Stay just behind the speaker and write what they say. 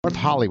North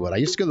Hollywood. I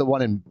used to go to the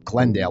one in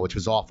Glendale, which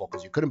was awful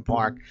because you couldn't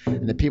park,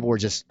 and the people were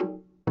just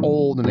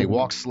old and they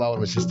walked slow. It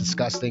was just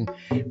disgusting.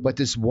 But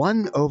this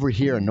one over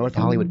here in North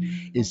Hollywood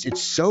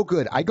it's so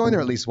good. I go in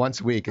there at least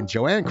once a week, and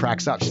Joanne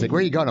cracks up. She's like, "Where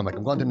are you going?" I'm like,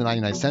 "I'm going to the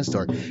 99-cent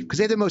store because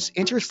they have the most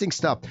interesting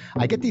stuff."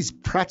 I get these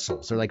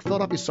pretzels. They're like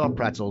Philadelphia soft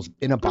pretzels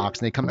in a box,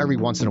 and they come every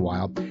once in a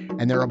while,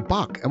 and they're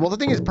 $1. And well, the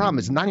thing is, the problem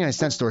is, the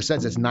 99-cent store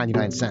says it's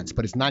 99 cents,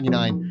 but it's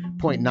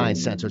 99.9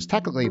 cents, so it's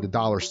technically the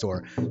dollar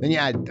store. Then you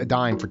add a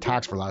dime for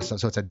tax for a lot of stuff,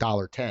 so it's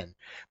 $1.10.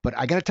 But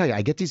I got to tell you,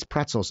 I get these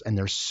pretzels, and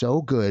they're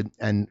so good,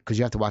 and because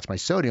you have to watch my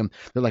sodium,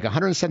 they're like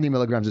 170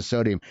 milligrams of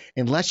sodium.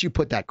 Unless you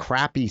put that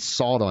crappy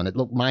salt on it,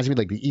 reminds me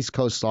like the East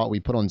Coast salt we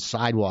put on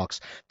sidewalks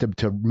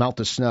to melt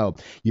the snow.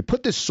 You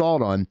put this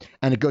salt on,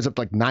 and it goes up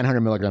to like 900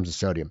 milligrams of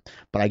sodium.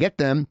 But I get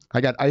them. I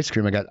got ice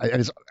cream. And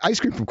it's ice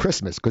cream from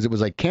Christmas because it was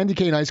like candy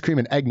cane ice cream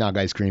and eggnog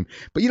ice cream.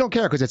 But you don't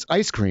care because it's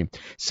ice cream.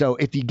 So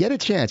if you get a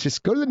chance,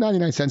 just go to the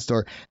 99-cent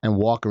store and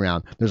walk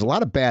around. There's a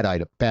lot of bad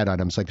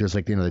items. Like there's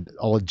like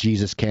all of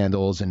Jesus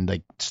candles and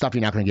like stuff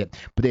you're not going to get.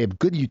 But they have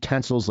good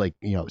utensils like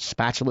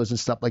spatulas and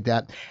stuff like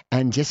that.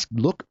 And just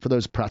look for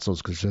those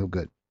pretzels because they're so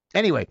good.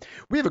 Anyway,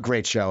 we have a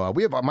great show.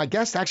 We have my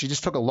guest actually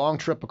just took a long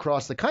trip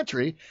across the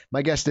country.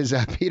 My guest is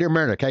Peter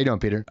Murdoch. How you doing,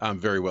 Peter? I'm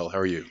very well. How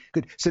are you?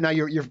 Good. So now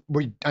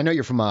I know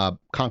you're from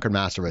Concord,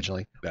 Mass.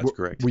 Originally. That's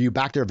correct. Were you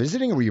back there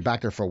visiting, or were you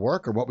back there for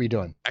work, or what were you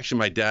doing? Actually,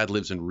 my dad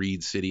lives in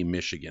Reed City,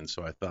 Michigan,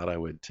 so I thought I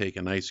would take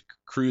a nice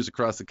cruise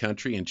across the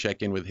country and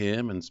check in with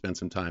him and spend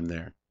some time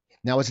there.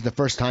 Now, is it the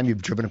first time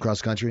you've driven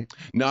across country?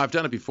 No, I've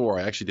done it before.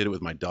 I actually did it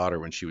with my daughter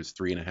when she was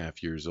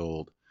 3.5 years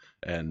old.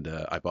 And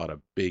I bought a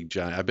big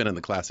giant. I've been in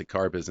the classic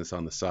car business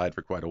on the side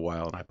for quite a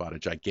while, and I bought a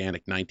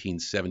gigantic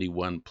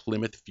 1971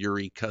 Plymouth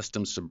Fury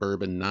custom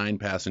suburban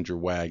 9-passenger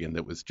wagon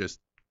that was just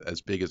as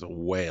big as a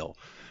whale.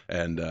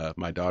 And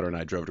my daughter and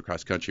I drove it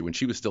across country when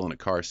she was still in a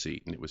car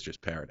seat, and it was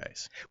just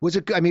paradise. Was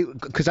it? I mean,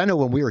 because I know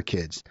when we were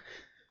kids,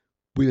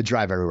 we would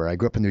drive everywhere. I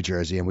grew up in New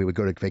Jersey, and we would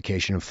go to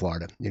vacation in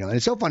Florida. And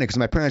it's so funny because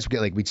my parents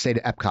would we'd stay to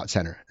Epcot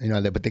Center,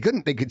 but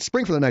they could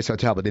spring for the nice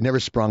hotel, but they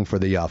never sprung for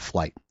the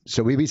flight.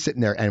 So we'd be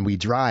sitting there and we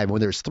drive when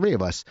there's three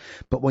of us.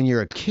 But when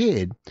you're a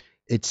kid,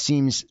 it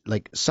seems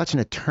like such an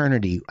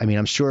eternity. I mean,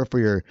 I'm sure for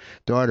your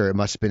daughter, it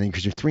must have been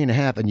because you're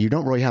 3.5 and you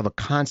don't really have a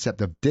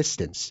concept of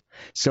distance.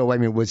 So, I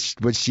mean, was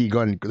she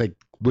going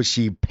was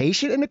she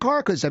patient in the car?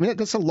 Because, I mean,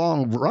 that's a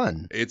long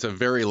run. It's a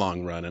very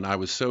long run. And I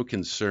was so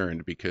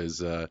concerned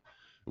because,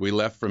 we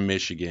left from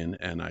Michigan,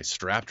 and I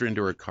strapped her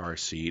into her car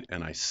seat,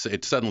 and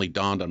it suddenly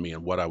dawned on me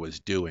on what I was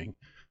doing.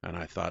 And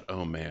I thought,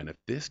 oh man, if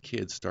this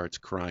kid starts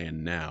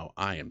crying now,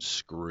 I am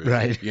screwed.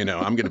 Right.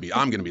 I'm gonna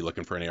be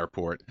looking for an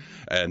airport.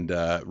 And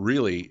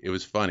really, it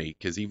was funny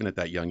because even at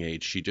that young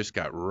age, she just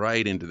got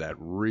right into that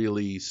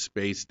really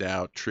spaced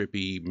out,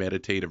 trippy,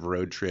 meditative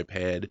road trip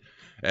head,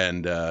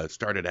 and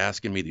started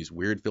asking me these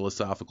weird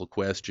philosophical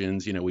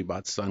questions. We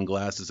bought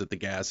sunglasses at the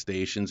gas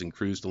stations and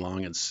cruised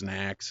along and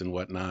snacks and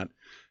whatnot.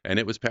 And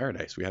it was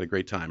paradise. We had a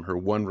great time. Her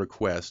one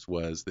request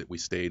was that we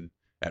stayed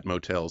at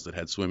motels that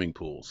had swimming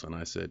pools, and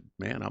I said,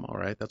 "Man, I'm all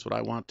right. That's what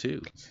I want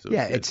too." So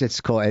yeah,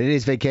 it's cool, and it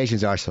is.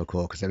 Vacations are so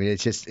cool because I mean,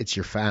 it's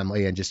your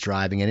family and just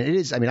driving, and it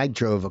is. I mean, I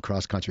drove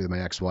across country with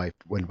my ex-wife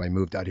when I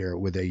moved out here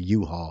with a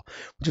U-Haul,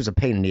 which was a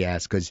pain in the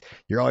ass because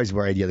you're always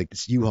worried you like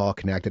this U-Haul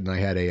connected, and I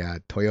had a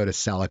Toyota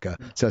Celica,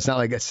 so it's not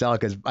like a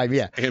Celica's.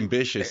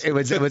 Ambitious. It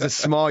was a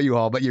small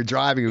U-Haul, but you're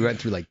driving. We went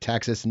through like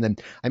Texas, and then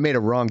I made a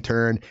wrong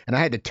turn, and I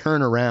had to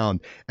turn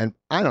around, and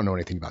I don't know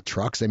anything about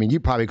trucks. I mean, you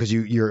probably because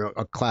you're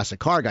a classic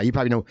car guy, you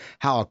probably know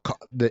how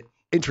the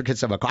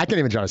intricacies of a car. I can't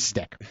even drive a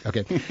stick.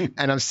 Okay.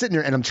 And I'm sitting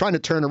there and I'm trying to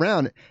turn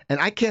around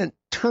and I can't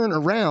turn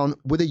around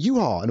with a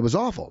U-Haul, and it was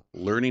awful.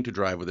 Learning to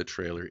drive with a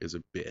trailer is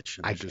a bitch.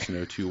 And there's just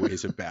no two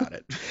ways about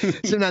it.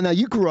 So now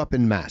you grew up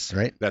in Mass,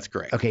 right? That's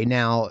correct. Okay.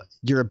 Now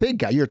you're a big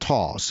guy. You're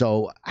tall.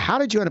 So how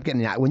did you end up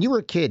getting that? When you were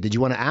a kid, did you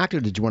want to act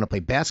or did you want to play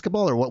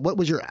basketball, or what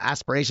was your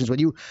aspirations when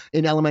you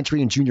in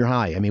elementary and junior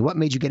high? I mean, what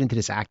made you get into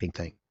this acting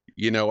thing?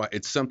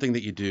 It's something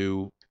that you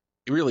do.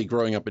 Really,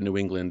 growing up in New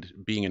England,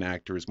 being an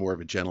actor is more of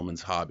a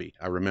gentleman's hobby.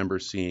 I remember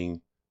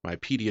seeing my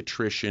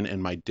pediatrician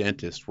and my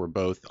dentist were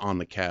both on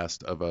the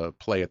cast of a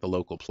play at the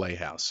local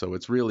playhouse. So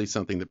it's really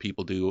something that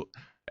people do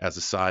as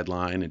a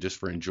sideline and just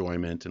for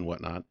enjoyment and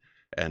whatnot.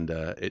 And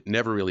it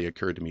never really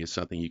occurred to me as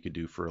something you could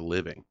do for a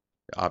living.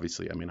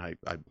 Obviously, I mean, I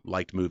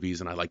liked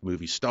movies and I liked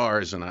movie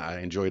stars and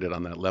I enjoyed it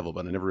on that level,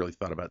 but I never really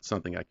thought about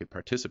something I could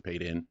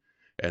participate in.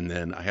 And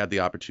then I had the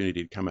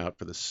opportunity to come out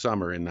for the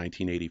summer in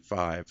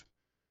 1985.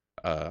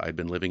 I'd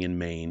been living in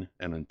Maine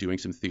and doing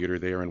some theater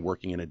there and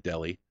working in a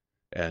deli.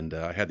 And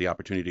I had the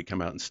opportunity to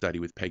come out and study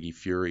with Peggy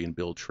Fury and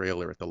Bill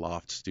Traylor at the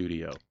Loft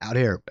Studio. Out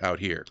here? Out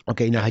here.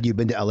 Okay, now had you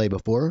been to L.A.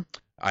 before?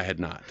 I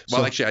had not.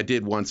 Well, actually, I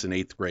did once in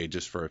 8th grade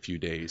just for a few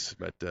days,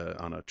 but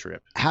on a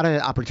trip. How did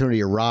an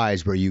opportunity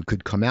arise where you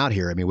could come out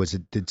here? I mean,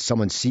 did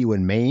someone see you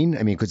in Maine?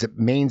 I mean, because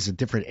Maine's a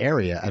different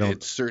area.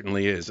 It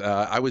certainly is.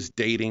 I was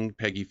dating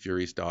Peggy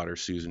Fury's daughter,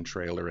 Susan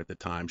Traylor, at the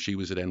time. She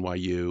was at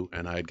NYU,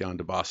 and I had gone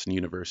to Boston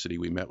University.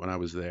 We met when I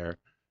was there,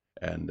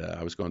 and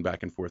I was going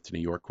back and forth to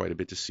New York quite a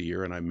bit to see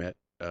her, and I met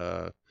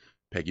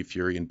Peggy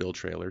Fury and Bill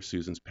Traylor,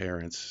 Susan's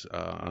parents,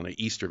 on an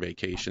Easter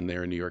vacation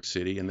there in New York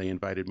City, and they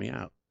invited me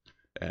out.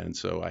 And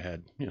so I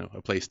had,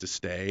 a place to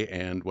stay.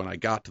 And when I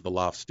got to the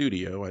Loft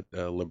Studio at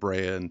La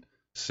Brea and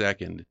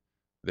Second,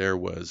 there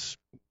was,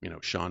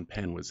 Sean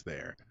Penn was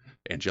there,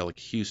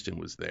 Angelica Houston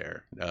was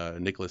there,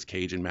 Nicolas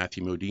Cage and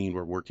Matthew Modine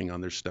were working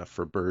on their stuff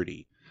for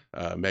Birdie.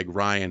 Meg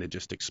Ryan had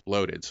just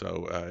exploded,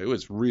 so it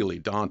was really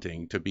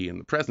daunting to be in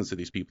the presence of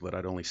these people that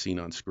I'd only seen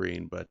on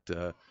screen. But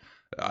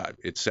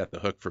it set the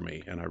hook for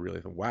me, and I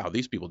really thought, wow,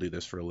 these people do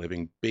this for a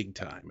living big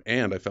time.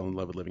 And I fell in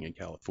love with living in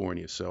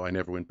California, so I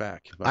never went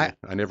back. I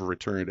never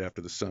returned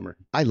after the summer.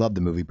 I love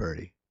the movie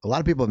Birdie. A lot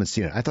of people haven't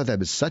seen it. I thought that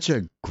was such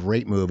a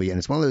great movie, and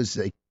it's one of those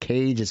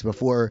Cage. It's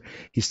before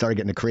he started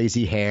getting the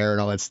crazy hair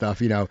and all that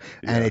stuff, and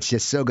it's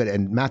just so good.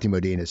 And Matthew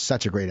Modine is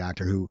such a great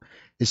actor who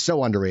is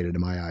so underrated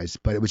in my eyes.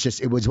 But it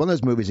was one of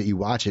those movies that you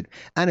watch it,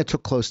 and it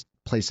took close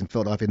place in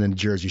Philadelphia and then the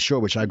Jersey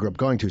Shore, which I grew up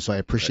going to, so I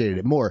appreciated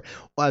it more.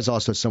 As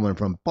also someone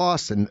from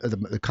Boston,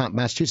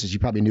 Massachusetts, you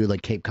probably knew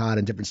like Cape Cod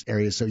and different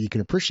areas, so you can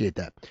appreciate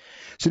that.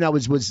 So now,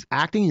 was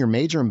acting your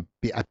major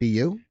at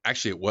BU?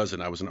 Actually, it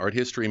wasn't. I was an art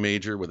history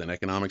major with an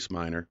economics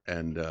minor,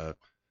 and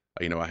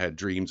I had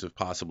dreams of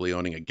possibly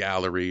owning a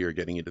gallery or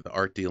getting into the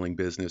art dealing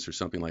business or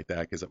something like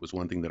that, because that was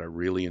one thing that I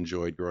really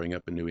enjoyed growing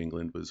up in New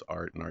England was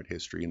art and art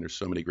history, and there's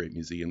so many great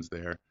museums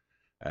there.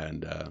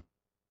 And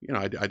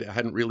I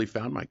hadn't really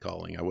found my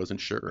calling. I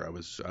wasn't sure. I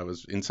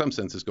was in some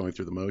senses going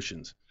through the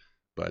motions.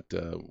 But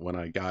when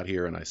I got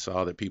here and I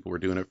saw that people were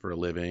doing it for a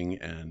living,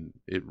 and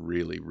it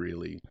really,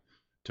 really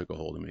took a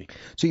hold of me.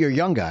 So you're a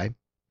young guy.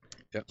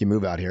 Yep. You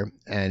move out here,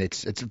 and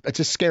it's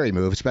a scary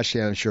move,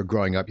 especially I'm sure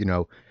growing up,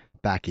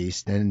 back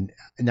east. And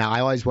now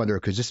I always wonder,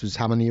 because this was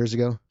how many years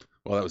ago?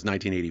 Well, that was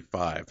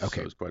 1985, okay.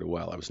 So it was quite a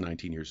while. I was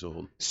 19 years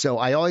old. So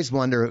I always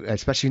wonder,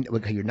 especially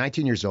when you're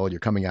 19 years old, you're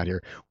coming out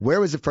here, where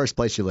was the first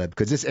place you lived?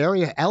 Because this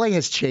area, LA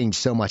has changed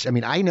so much. I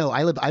mean, I know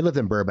I lived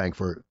in Burbank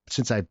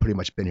since I've pretty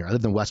much been here. I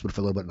lived in Westwood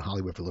for a little bit and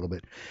Hollywood for a little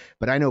bit.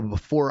 But I know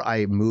before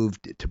I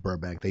moved to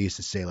Burbank, they used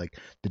to say like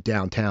the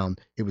downtown,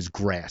 it was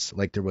grass.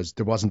 Like there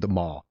wasn't the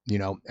mall,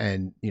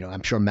 and,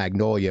 I'm sure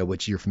Magnolia,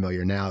 which you're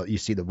familiar now, you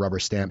see the rubber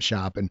stamp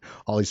shop and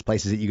all these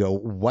places that you go,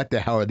 what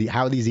the hell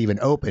how are these even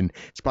open?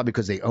 It's probably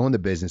because they own the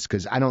business,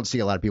 because I don't see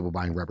a lot of people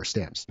buying rubber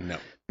stamps. No.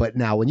 But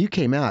now when you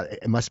came out,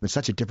 it must have been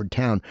such a different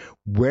town.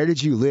 Where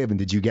did you live, and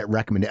did you get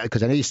recommended?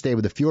 Because I know you stayed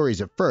with the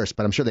Furies at first,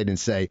 but I'm sure they didn't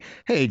say,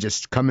 hey,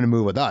 just come in and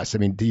move with us. I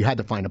mean, you had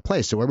to find a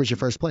place. So where was your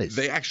first place?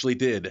 They actually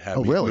did have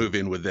me move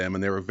in with them,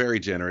 and they were very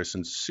generous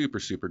and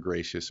super, super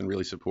gracious and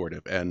really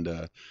supportive. And,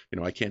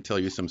 I can't tell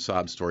you some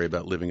sob story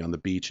about living on the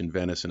beach in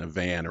Venice in a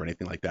van or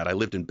anything like that. I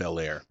lived in Bel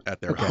Air at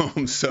their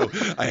home, so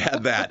I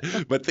had that.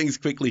 But things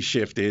quickly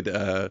shifted.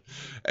 And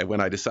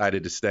when I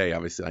decided to stay,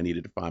 obviously I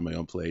needed to find my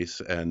own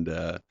place. And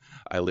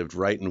I lived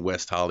right in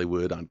West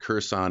Hollywood on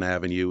Curzon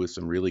Avenue with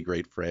some really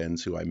great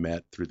friends who I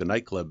met through the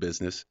nightclub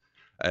business.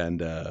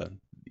 And,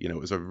 it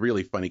was a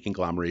really funny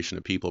conglomeration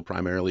of people,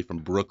 primarily from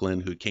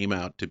Brooklyn, who came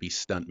out to be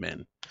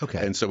stuntmen.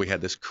 Okay. And so we had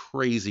this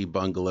crazy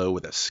bungalow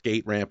with a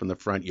skate ramp in the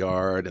front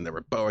yard, and there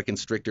were boa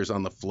constrictors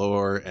on the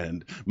floor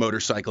and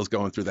motorcycles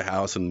going through the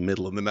house in the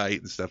middle of the night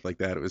and stuff like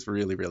that. It was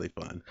really, really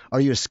fun. Are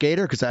you a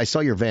skater? Because I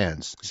saw your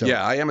Vans. So.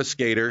 Yeah, I am a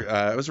skater.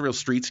 I was a real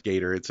street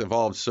skater. It's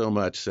evolved so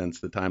much since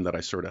the time that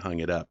I sort of hung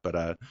it up.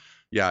 But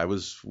yeah, I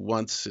was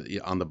once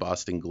on the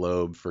Boston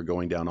Globe for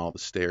going down all the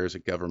stairs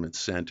at Government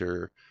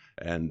Center.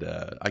 And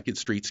I could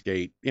street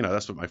skate.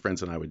 That's what my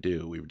friends and I would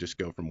do. We would just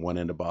go from one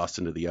end of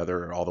Boston to the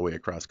other, or all the way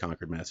across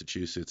Concord,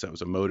 Massachusetts. That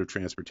was a mode of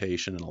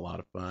transportation and a lot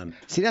of fun.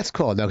 See, that's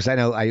cool, though, because I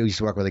know I used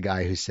to work with a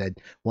guy who said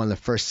one of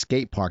the first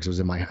skate parks was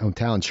in my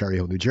hometown, Cherry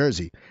Hill, New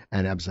Jersey.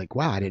 And I was like,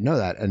 wow, I didn't know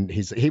that. And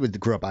he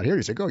grew up out here.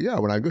 He's like, oh, yeah,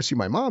 when I go see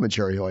my mom in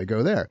Cherry Hill, I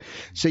go there.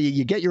 So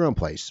you get your own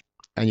place.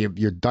 And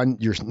you're done.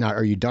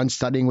 Are you done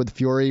studying with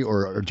Fury,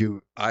 or do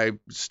you? I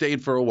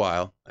stayed for a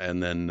while,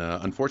 and then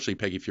unfortunately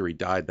Peggy Fury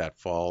died that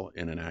fall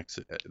in an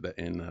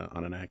accident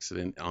on an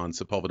accident on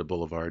Sepulveda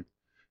Boulevard.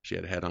 She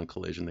had a head-on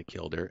collision that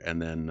killed her, and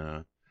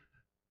then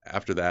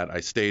after that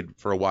I stayed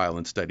for a while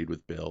and studied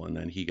with Bill, and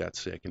then he got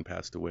sick and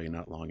passed away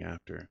not long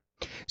after.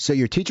 So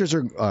your teachers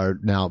are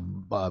now,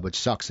 which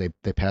sucks.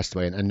 They passed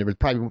away, and there was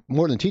probably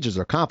more than teachers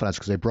or confidants,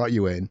 because they brought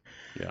you in.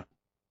 Yeah.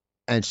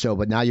 And so,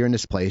 but now you're in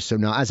this place. So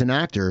now as an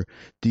actor,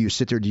 do you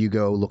sit there? Do you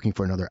go looking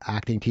for another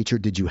acting teacher?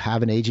 Did you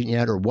have an agent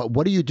yet? Or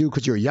what do you do?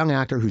 Because you're a young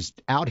actor who's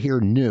out here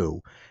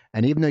new.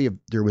 And even though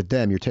you're with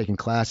them, you're taking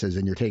classes,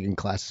 and you're taking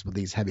classes with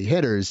these heavy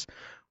hitters,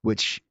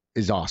 which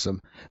is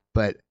awesome.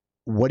 But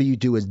what do you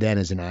do as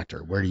an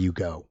actor? Where do you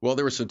go? Well,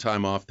 there was some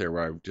time off there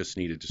where I just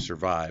needed to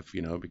survive,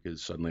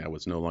 because suddenly I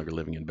was no longer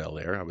living in Bel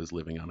Air. I was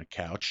living on a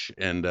couch.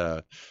 And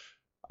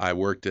I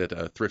worked at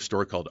a thrift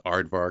store called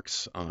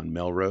Aardvarks on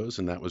Melrose,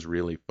 and that was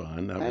really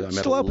fun. I met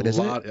still open,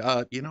 isn't it?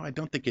 I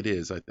don't think it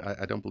is.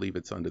 I don't believe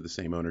it's under the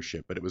same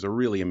ownership, but it was a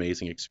really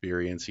amazing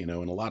experience, and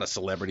a lot of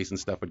celebrities and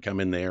stuff would come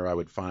in there. I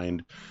would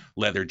find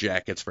leather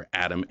jackets for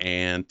Adam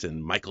Ant,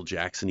 and Michael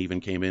Jackson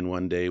even came in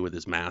one day with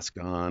his mask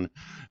on.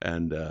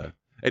 And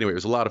anyway, it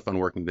was a lot of fun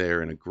working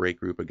there, and a great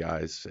group of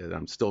guys that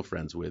I'm still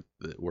friends with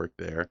that work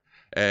there.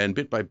 And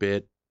bit by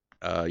bit,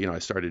 I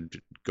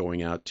started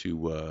going out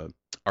to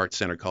Art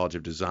Center College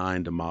of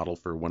Design to model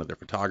for one of their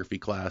photography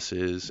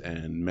classes,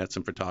 and met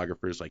some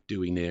photographers like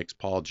Dewey Nix,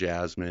 Paul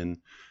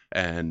Jasmine,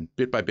 and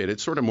bit by bit,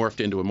 it sort of morphed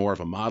into more of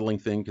a modeling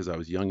thing because I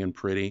was young and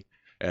pretty,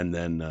 and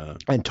then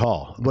And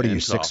tall. What are you,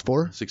 and tall,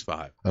 6'4"?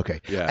 6'5". Okay.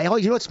 Yeah. I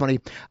always, you know what's funny?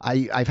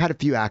 I've had a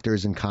few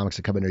actors in comics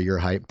that come into your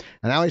height,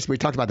 and we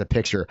talked about the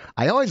picture.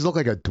 I always look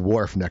like a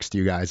dwarf next to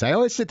you guys. I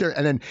always sit there,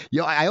 and then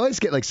I always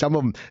get like some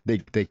of them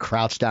they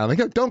crouch down. I'm like,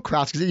 "Oh, don't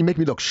crouch because you make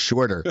me look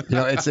shorter.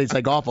 It's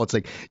like awful. It's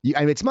like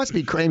I mean, it must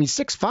be crazy. I mean,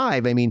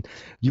 6'5". I mean,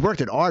 you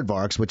worked at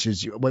Aardvarks, which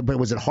is. But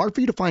was it hard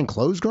for you to find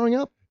clothes growing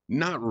up?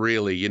 Not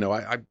really.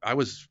 I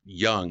was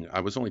young.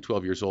 I was only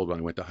 12 years old when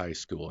I went to high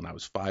school, and I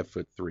was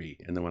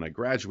 5'3". And then when I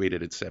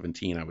graduated at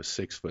 17, I was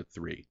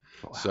 6'3".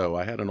 Wow. So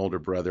I had an older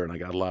brother, and I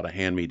got a lot of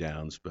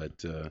hand-me-downs, but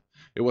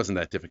it wasn't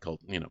that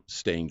difficult,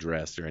 staying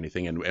dressed or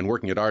anything. And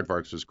working at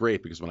Aardvarks was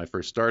great because when I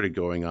first started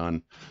going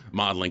on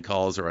modeling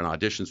calls or on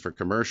auditions for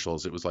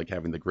commercials, it was like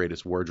having the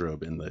greatest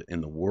wardrobe in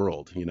the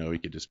world. You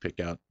could just pick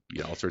out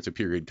all sorts of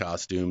period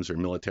costumes or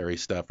military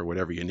stuff or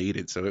whatever you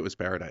needed. So it was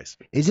paradise.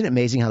 Isn't it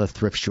amazing how the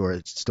thrift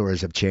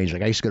stores have changed?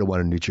 Like I used to go to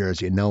one in New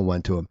Jersey, and no one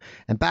went to them.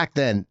 And back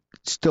then,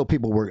 still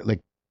people were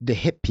like the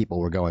hip people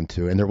were going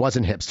to, and there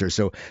wasn't hipsters.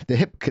 So the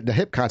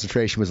hip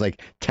concentration was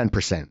like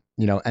 10%,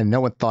 and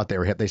no one thought they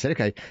were hip. They said,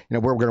 okay, we're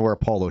going to wear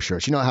polo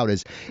shirts. You know how it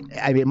is.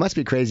 I mean, it must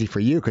be crazy for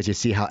you because you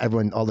see how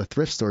all the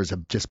thrift stores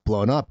have just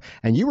blown up,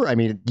 and you were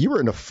in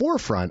the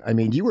forefront. I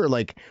mean, you were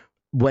like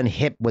when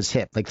hip was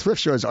hip. Like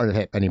thrift stores aren't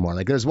hip anymore.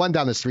 Like there's one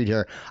down the street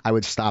here I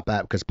would stop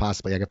at because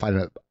possibly I could find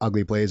an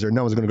ugly blazer.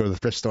 No one's going to go to the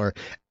thrift store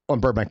on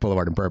Burbank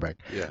Boulevard in Burbank.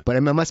 Yeah. But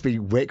it must be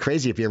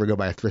crazy if you ever go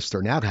by a thrift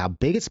store now, how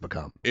big it's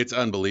become. It's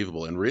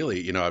unbelievable. And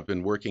really, I've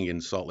been working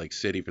in Salt Lake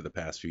City for the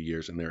past few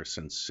years, and there are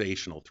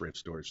sensational thrift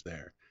stores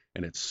there.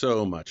 And it's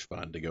so much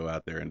fun to go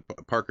out there. And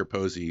Parker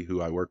Posey,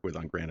 who I work with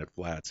on Granite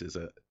Flats, is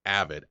an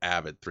avid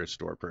thrift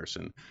store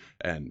person.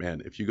 And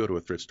man, if you go to a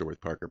thrift store with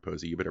Parker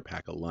Posey, you better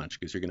pack a lunch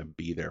because you're going to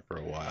be there for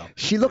a while.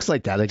 She looks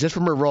like that, like just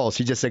from her roles.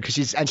 She just said, because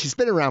she's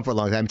been around for a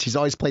long time. She's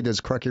always played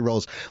those quirky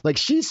roles. Like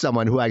she's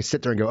someone who I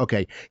sit there and go,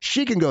 okay,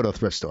 she can go to a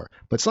thrift store,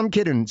 but some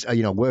kid in,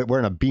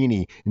 wearing a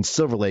beanie in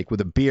Silver Lake with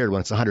a beard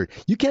when it's 100,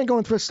 you can't go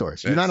in thrift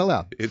stores. You're not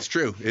allowed. It's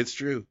true. It's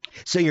true.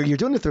 So you're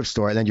doing the thrift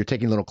store, and then you're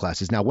taking little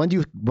classes. Now, when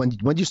do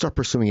you start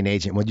pursuing an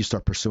agent? When do you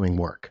start pursuing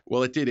work?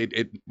 Well, it did.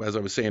 It as I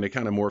was saying, it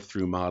kind of morphed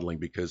through modeling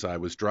because I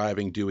was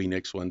driving Dewey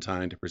Nix one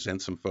time to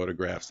present some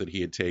photographs that he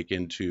had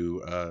taken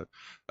to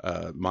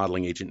a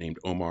modeling agent named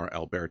Omar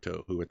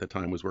Alberto, who at the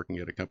time was working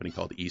at a company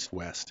called East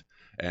West.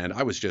 And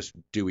I was just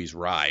Dewey's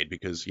ride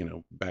because,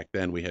 back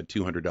then we had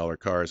 $200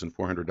 cars and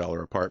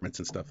 $400 apartments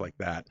and stuff like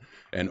that.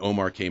 And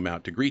Omar came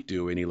out to greet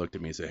Dewey, and he looked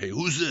at me and said, "Hey,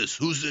 who's this?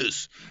 Who's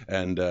this?"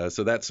 And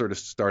so that sort of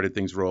started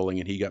things rolling,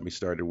 and he got me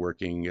started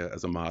working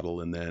as a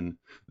model. And then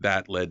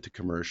that led to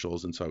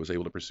commercials. And so I was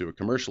able to pursue a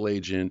commercial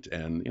agent.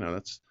 And,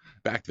 that's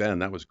back then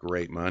that was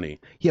great money.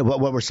 Yeah.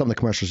 What were some of the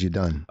commercials you've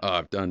done?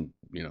 I've done,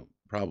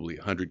 probably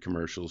 100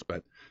 commercials,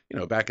 but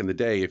back in the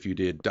day, if you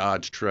did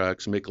Dodge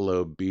trucks,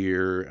 Michelob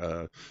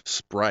beer,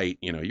 Sprite,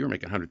 you were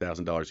making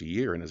 $100,000 a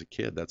year, and as a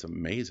kid, that's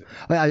amazing.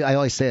 I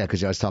always say that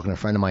because I was talking to a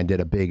friend of mine did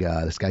a big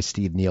this guy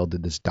Steve Neal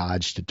did this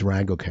Dodge to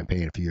Durango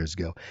campaign a few years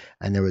ago,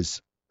 and there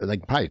was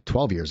like probably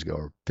 12 years ago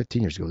or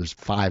 15 years ago, there's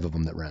 5 of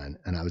them that ran,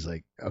 and I was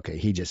like, okay,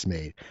 he just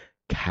made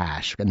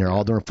cash, and they're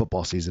all during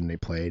football season they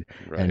played.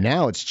 Right. And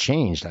now it's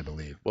changed, I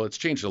believe. Well, it's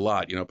changed a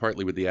lot,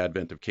 partly with the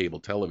advent of cable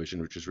television,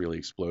 which has really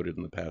exploded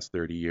in the past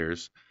 30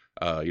 years.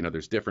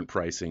 There's different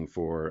pricing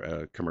for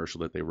a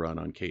commercial that they run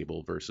on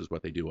cable versus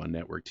what they do on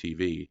network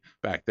TV.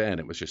 Back then,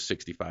 it was just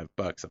 $65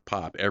 a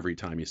pop every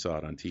time you saw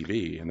it on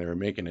TV, and they were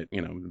making it,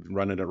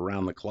 running it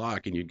around the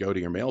clock, and you'd go to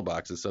your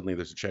mailbox, and suddenly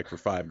there's a check for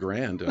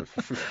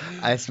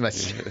 $5,000. That's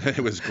much.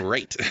 It was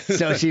great.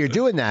 So you're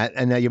doing that,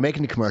 and now you're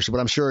making the commercial, but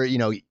I'm sure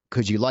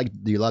because you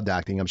loved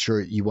acting, I'm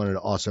sure you wanted to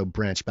also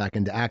branch back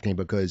into acting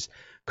because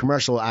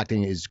commercial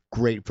acting is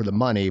great for the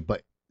money,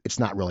 but it's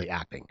not really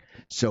acting.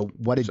 So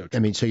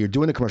so you're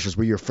doing the commercials.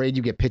 Were you afraid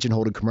you get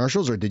pigeonholed in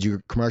commercials, or did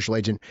your commercial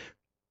agent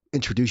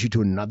introduce you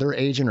to another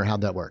agent, or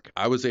how'd that work?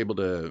 I was able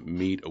to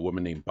meet a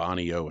woman named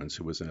Bonnie Owens,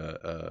 who was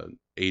a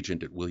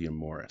agent at William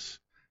Morris.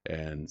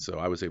 And so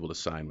I was able to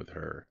sign with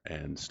her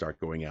and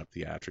start going out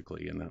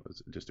theatrically. And that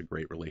was just a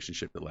great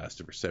relationship that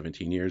lasted for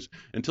 17 years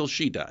until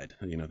she died.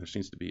 There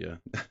seems to be a...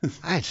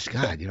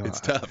 God, it's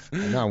tough.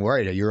 I know, I'm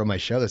worried. You're on my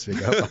show this week.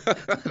 I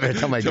better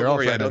tell my Don't girlfriend.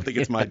 Worry, I don't think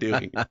it's my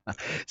doing.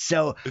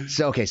 So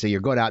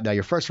you're going out now.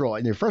 Your first role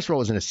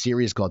was in a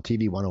series called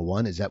TV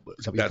 101. Is that what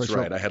your That's first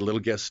right. role? I had a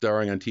little guest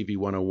starring on TV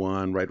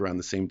 101 right around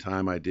the same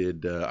time I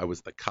did. I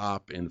was the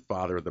cop in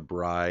Father of the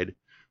Bride,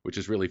 which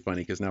is really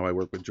funny because now I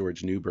work with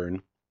George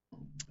Newbern,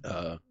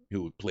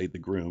 who played the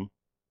groom.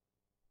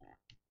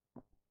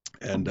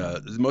 And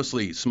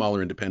mostly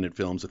smaller independent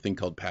films, a thing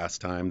called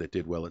Pastime that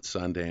did well at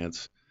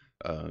Sundance.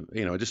 I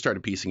just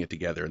started piecing it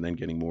together and then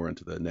getting more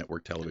into the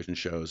network television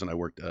shows. And I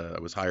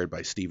was hired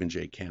by Stephen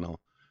J.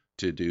 Cannell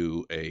to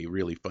do a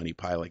really funny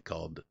pilot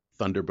called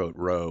Thunderboat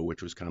Row,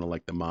 which was kind of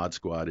like the Mod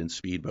Squad in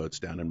speedboats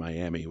down in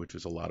Miami, which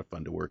was a lot of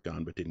fun to work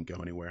on, but didn't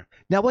go anywhere.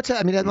 Now, what's that?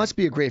 I mean, that must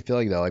be a great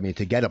feeling, though. I mean,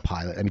 to get a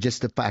pilot. I mean,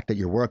 just the fact that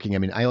you're working. I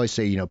mean, I always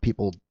say,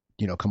 people,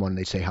 come on and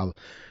they say how,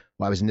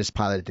 well, I was in this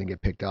pilot, it didn't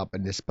get picked up,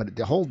 and this, but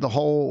the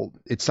whole,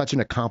 it's such an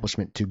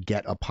accomplishment to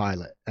get a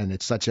pilot, and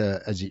it's such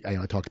a,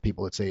 I talk to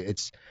people that say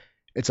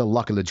it's a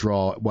luck of the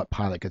draw what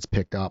pilot gets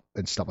picked up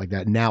and stuff like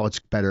that. Now it's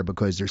better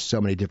because there's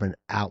so many different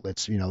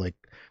outlets, like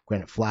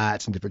Granite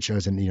Flats and different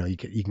shows, and you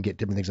can get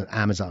different things on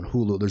Amazon,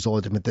 Hulu. There's all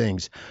the different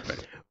things.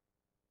 Right.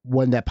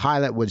 When that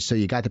pilot was, so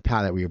you got the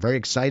pilot, were you very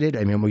excited?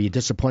 I mean, were you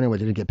disappointed when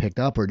it didn't get picked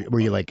up, or were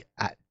you like?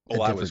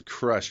 I was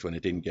crushed when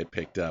it didn't get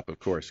picked up, of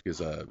course, because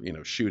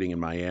shooting in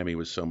Miami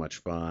was so much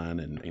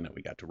fun, and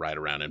we got to ride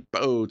around in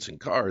boats and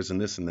cars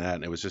and this and that,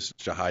 and it was just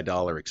such a high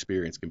dollar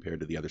experience compared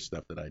to the other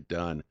stuff that I'd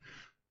done.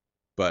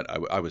 But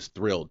I was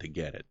thrilled to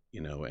get it,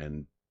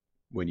 and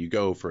when you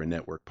go for a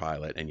network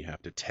pilot and you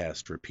have to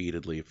test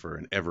repeatedly for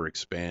an ever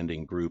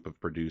expanding group of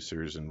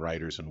producers and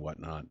writers and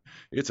whatnot,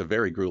 it's a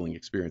very grueling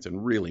experience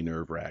and really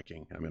nerve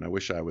wracking. I mean, I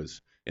wish I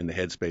was in the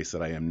headspace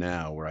that I am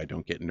now, where I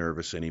don't get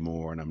nervous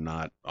anymore and I'm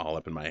not all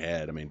up in my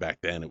head. I mean, back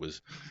then it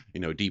was,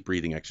 deep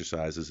breathing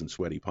exercises and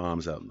sweaty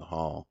palms out in the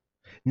hall.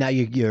 Now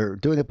you're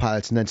doing the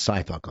pilots, and then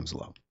Seinfeld comes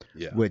along,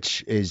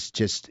 which is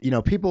just,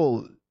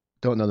 people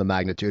don't know the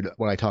magnitude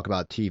when I talk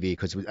about TV,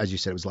 because as you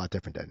said, it was a lot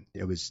different then.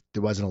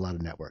 There wasn't a lot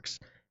of networks.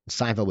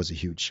 Seinfeld was a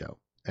huge show,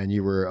 and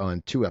you were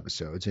on 2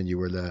 episodes, and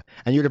you're the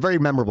very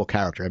memorable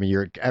character. I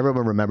mean,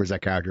 everyone remembers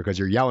that character because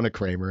you're yelling at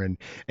Kramer, and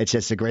it's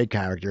just a great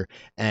character.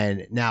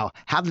 And now,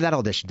 how did that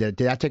audition? Did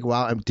that take a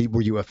while?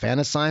 Were you a fan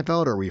of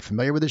Seinfeld, or were you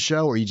familiar with the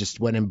show, or you just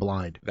went in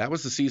blind? That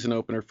was the season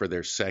opener for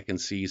their second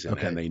season,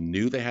 and they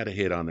knew they had a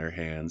hit on their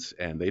hands,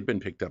 and they'd been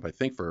picked up, I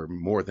think, for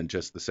more than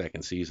just the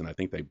second season. I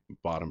think they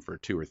bought them for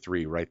 2 or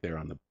 3 right there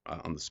on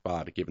the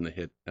spot, given the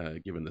hit,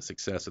 given the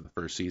success of the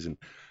first season.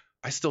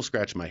 I still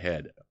scratch my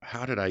head.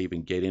 How did I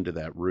even get into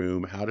that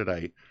room? How did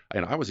I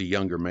was a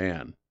younger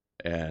man,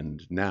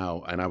 and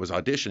I was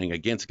auditioning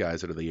against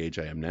guys that are the age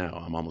I am now.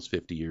 I'm almost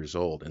 50 years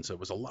old. And so it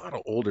was a lot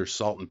of older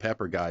salt and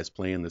pepper guys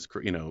playing this,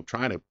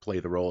 trying to play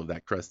the role of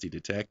that crusty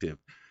detective.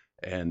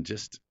 And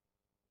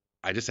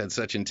I just had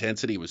such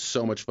intensity. It was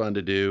so much fun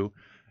to do.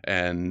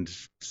 And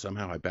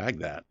somehow I bagged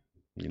that.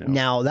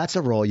 Now that's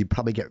a role you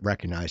probably get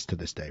recognized to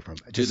this day from.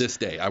 To this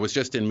day. I was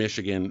just in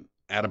Michigan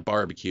at a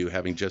barbecue,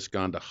 having just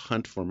gone to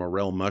hunt for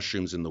morel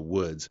mushrooms in the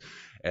woods.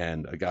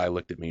 And a guy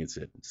looked at me and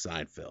said,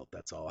 Seinfeld,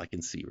 that's all I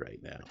can see right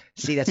now.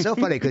 See, that's so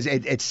funny because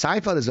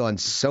Seinfeld is on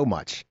so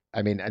much.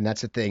 I mean, and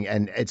that's the thing.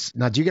 And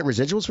now, do you get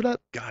residuals for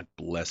that? God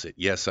bless it.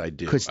 Yes, I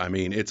do. I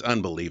mean, it's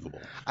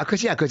unbelievable.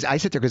 Because I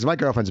sit there, because my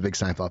girlfriend's a big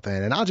Seinfeld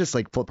fan, and I'll just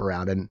like flip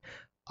around and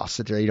I'll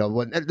sit there,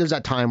 when there's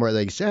that time where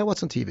they say,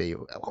 what's on TV?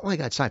 Oh my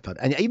God, Seinfeld.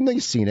 And even though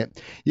you've seen it,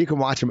 you can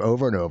watch them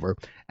over and over.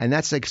 And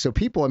that's like, so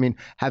people, I mean,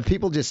 have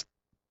people just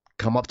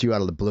come up to you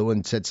out of the blue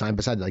and said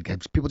Seinfeld? Like,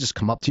 have people just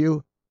come up to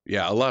you?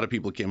 Yeah, a lot of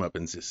people came up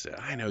and just said,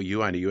 I know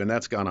you. And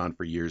that's gone on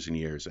for years and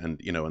years.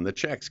 And, and the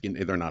checks,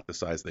 they're not the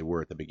size they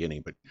were at the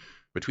beginning. But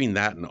between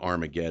that and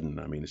Armageddon,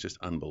 I mean, it's just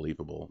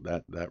unbelievable.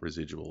 That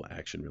residual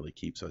action really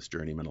keeps us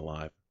journeymen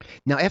alive.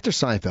 Now, after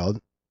Seinfeld,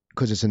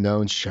 because it's a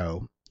known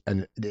show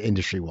and the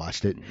industry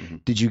watched it,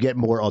 did you get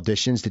more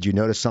auditions? Did you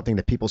notice something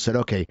that people said,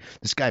 okay,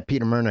 this guy,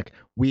 Peter Murnick,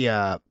 we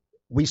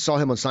saw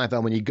him on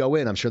Seinfeld. When you go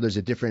in, I'm sure there's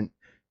a different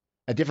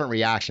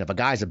reaction. If a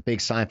guy's a big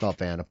Seinfeld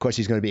fan, of course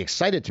he's going to be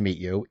excited to meet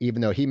you,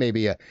 even though he may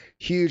be a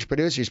huge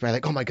producer. He's probably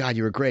like, oh my God,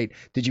 you were great.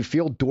 Did you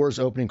feel doors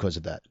opening because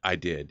of that? I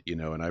did,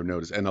 and I've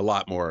noticed, and a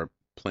lot more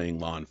playing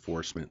law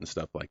enforcement and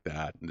stuff like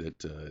that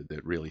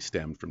really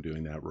stemmed from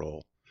doing that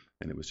role.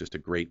 And it was just a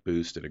great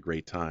boost at a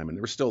great time. And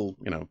there were still,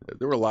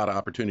 there were a lot of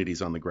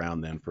opportunities on the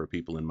ground then for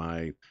people in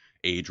my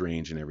age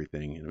range and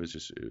everything. And it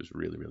was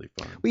really, really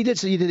fun. Well, you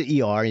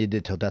did ER, you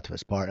did Till Death Do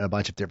Us Part, and a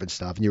bunch of different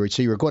stuff. And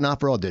you were going out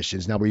for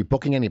auditions. Now, were you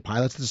booking any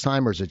pilots at this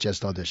time, or is it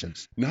just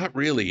auditions? Not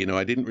really.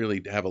 I didn't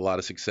really have a lot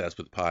of success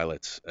with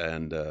pilots.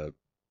 And,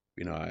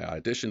 I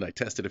auditioned, I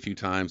tested a few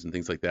times and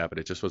things like that, but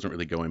it just wasn't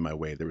really going my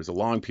way. There was a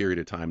long period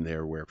of time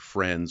there where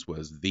Friends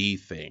was the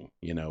thing,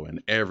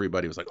 and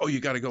everybody was like, oh, you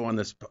got to go on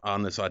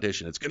this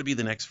audition. It's going to be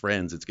the next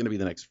Friends. It's going to be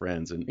the next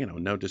Friends. And,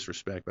 no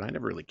disrespect, but I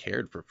never really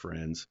cared for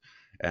Friends.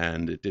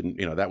 And it didn't,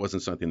 that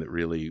wasn't something that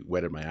really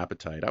whetted my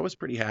appetite. I was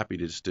pretty happy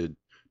to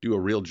do a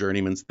real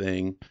journeyman's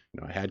thing.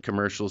 I had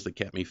commercials that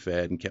kept me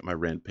fed and kept my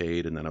rent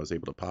paid. And then I was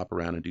able to pop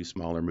around and do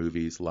smaller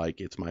movies like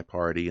It's My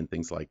Party and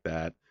things like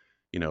that.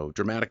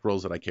 Dramatic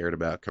roles that I cared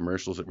about,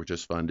 commercials that were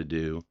just fun to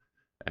do.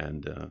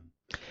 And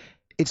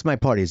It's My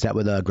Party. Is that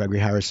with Gregory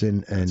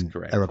Harrison and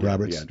Eric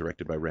Roberts? Yeah,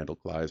 directed by Randall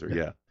Kleiser.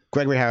 Yeah.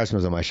 Gregory Harrison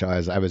was on my show.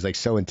 I was like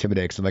so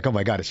intimidated because I'm like, oh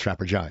my God, it's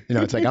Trapper John.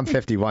 It's like I'm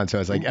 51, so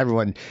it's like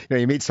everyone.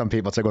 You meet some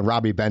people. It's like when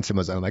Robbie Benson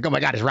was on. I'm like, oh my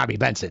God, it's Robbie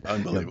Benson.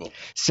 Unbelievable.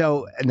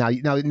 So now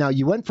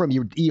you went from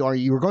your ER.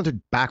 You were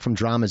going back from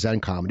dramas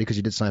and comedy because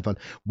you did Seinfeld.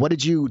 What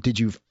did you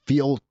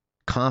feel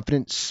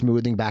confident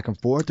smoothing back and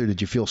forth, or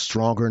did you feel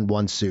stronger in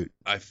one suit?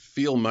 I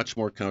feel much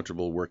more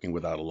comfortable working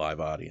without a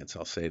live audience.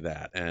 I'll say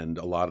that. And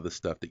a lot of the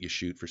stuff that you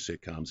shoot for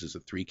sitcoms is a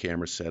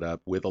 3-camera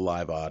setup with a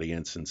live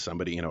audience and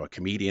somebody, a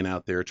comedian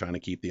out there trying to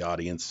keep the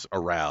audience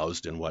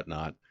aroused and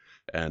whatnot.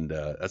 And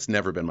that's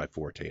never been my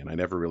forte. And I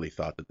never really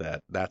thought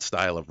that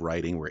style of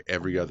writing where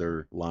every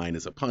other line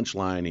is a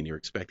punchline and you're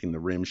expecting the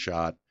rim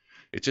shot,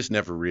 it just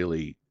never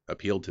really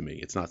appealed to me.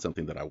 It's not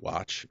something that I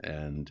watch.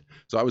 And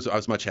so I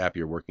was much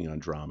happier working on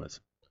dramas.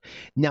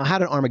 Now, how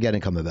did Armageddon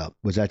come about?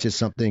 Was that just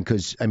something?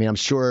 Because I mean, I'm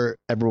sure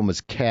everyone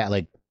was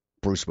like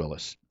Bruce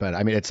Willis, but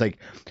I mean, it's like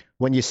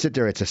when you sit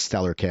there, it's a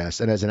stellar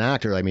cast. And as an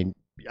actor, I mean,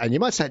 and you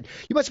must have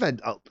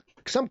had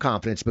some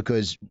confidence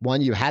because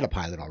one, you had a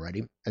pilot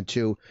already, and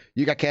two,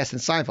 you got cast in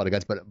Seinfeld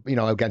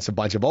against a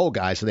bunch of old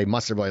guys, so they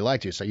must have really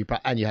liked you. So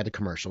and you had the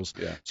commercials,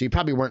 Yeah. so you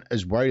probably weren't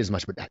as worried as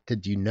much. But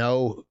did you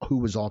know who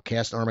was all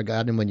cast in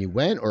Armageddon when you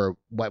went, or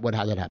how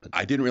that happened?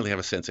 I didn't really have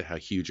a sense of how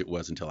huge it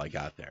was until I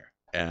got there.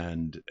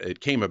 And it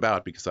came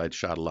about because I'd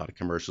shot a lot of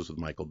commercials with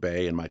Michael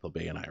Bay, and Michael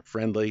Bay and I are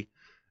friendly.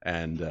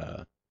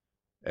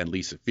 And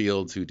Lisa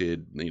Fields, who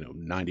did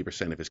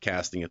 90% of his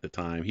casting at the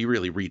time, he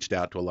really reached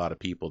out to a lot of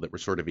people that were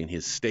sort of in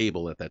his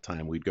stable at that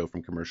time. We'd go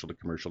from commercial to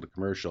commercial to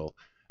commercial,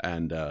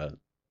 and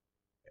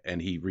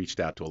he reached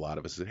out to a lot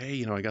of us and said,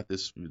 hey, I got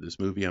this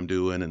movie I'm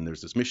doing, and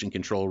there's this mission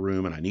control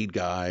room, and I need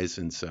guys.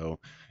 And so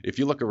if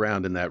you look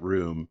around in that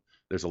room,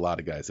 there's a lot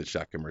of guys that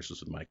shot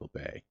commercials with Michael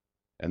Bay.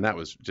 And that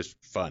was just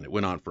fun. It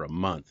went on for a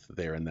month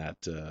there in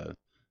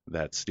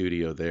that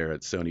studio there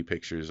at Sony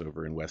Pictures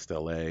over in West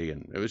LA,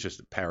 and it was just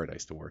a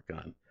paradise to work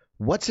on.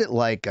 What's it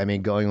like? I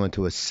mean, going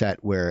onto a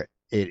set where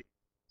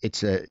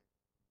it's a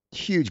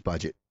huge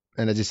budget,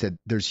 and as I said,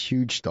 there's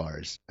huge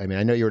stars. I mean,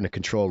 I know you're in a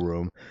control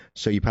room,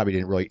 so you probably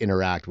didn't really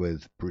interact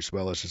with Bruce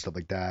Willis and stuff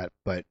like that.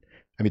 But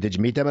I mean, did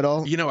you meet them at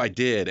all? I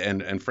did,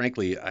 and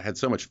frankly, I had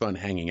so much fun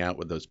hanging out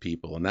with those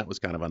people, and that was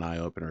kind of an eye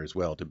opener as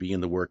well, to be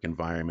in the work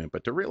environment,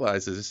 but to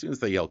realize is as soon as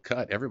they yell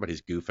cut,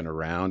 everybody's goofing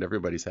around,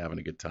 everybody's having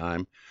a good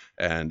time,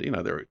 and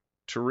there were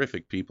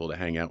terrific people to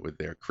hang out with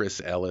there.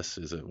 Chris Ellis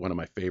is one of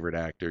my favorite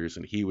actors,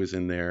 and he was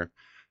in there.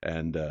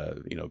 And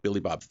Billy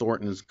Bob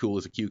Thornton's cool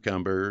as a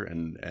cucumber,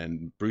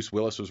 and Bruce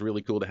Willis was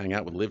really cool to hang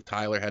out with. Liv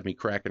Tyler had me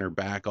cracking her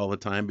back all the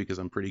time because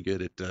I'm pretty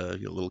good at a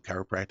little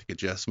chiropractic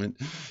adjustment.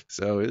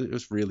 So it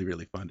was really,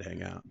 really fun to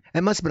hang out.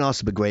 It must have been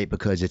also great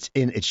because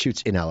it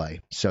shoots in LA,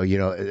 so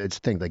it's a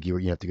thing like you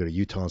have to go to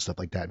Utah and stuff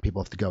like that, and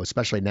people have to go,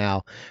 especially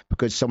now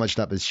because so much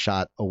stuff is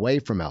shot away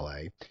from LA.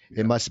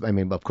 Yeah. It must. I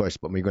mean, of course,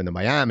 when we go into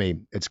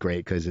Miami, it's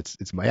great because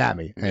it's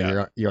Miami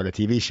and you're on a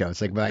TV show.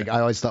 It's like I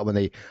always thought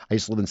I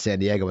used to live in San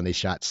Diego when they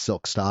shot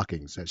Silk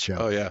Stockings, that show.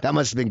 Oh yeah, that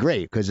must have been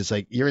great because it's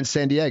like you're in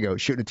San Diego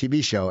shooting a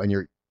TV show and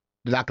they're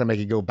not going to make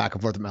you go back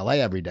and forth from LA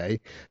every day,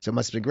 so it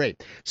must have been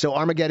great. So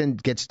Armageddon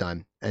gets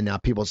done, and now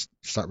people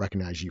start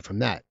recognizing you from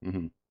that.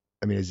 Mm-hmm.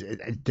 I mean,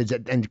 does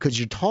it, and because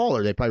you're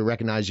taller, they probably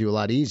recognize you a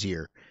lot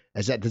easier.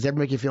 Does that ever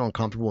make you feel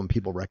uncomfortable when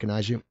people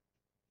recognize you?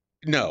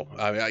 No,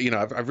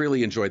 I've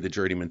really enjoyed the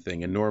journeyman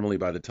thing, and normally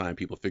by the time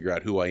people figure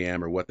out who I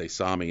am or what they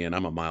saw me in,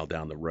 I'm a mile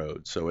down the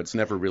road. So it's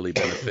never really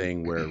been a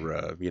thing where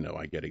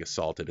I get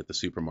assaulted at the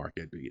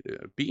supermarket.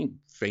 Being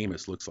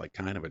famous looks like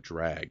kind of a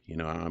drag.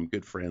 I'm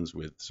good friends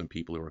with some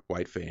people who are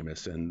quite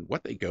famous, and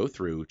what they go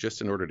through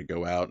just in order to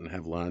go out and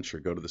have lunch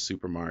or go to the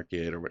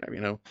supermarket or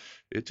whatever,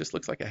 it just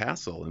looks like a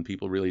hassle, and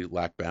people really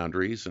lack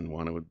boundaries and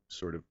want to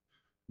sort of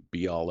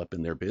be all up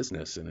in their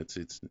business, and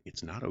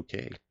it's not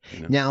okay.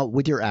 Now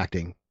with your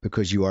acting,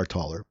 because you are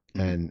taller,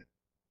 and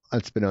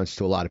unbeknownst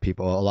to a lot of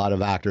people, a lot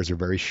of actors are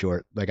very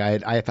short. Like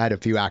I've had a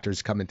few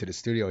actors come into the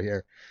studio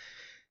here,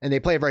 and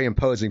they play a very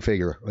imposing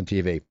figure on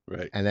TV,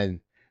 right?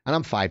 And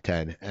I'm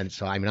 5'10", and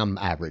so I mean I'm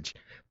average,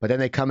 but then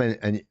they come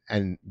in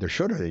and they're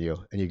shorter than you,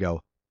 and you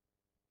go,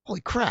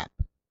 holy crap!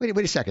 Wait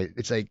a second,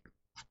 it's like.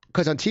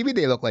 Because on TV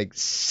they look like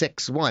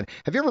 6'1".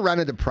 Have you ever run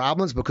into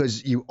problems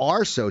because you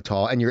are so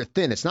tall and you're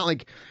thin? It's not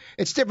like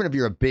it's different if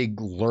you're a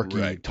big,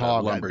 lurky,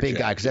 tall guy, big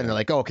guy, because then they're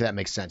like, oh, okay, that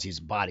makes sense. He's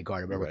a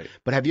bodyguard or whatever. Right.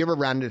 But have you ever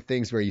run into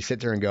things where you sit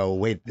there and go,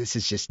 wait, this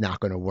is just not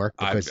going to work?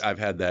 Because I've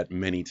had that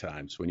many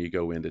times when you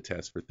go in to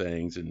test for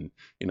things and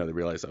they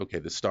realize, okay,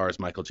 the star is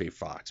Michael J.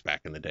 Fox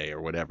back in the day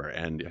or whatever,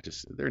 and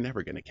they're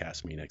never going to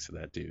cast me next to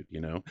that dude.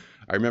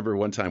 I remember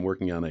one time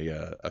working on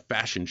a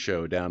fashion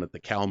show down at the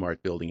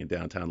Calmart building in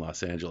downtown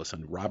Los Angeles,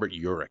 and Robert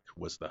Urich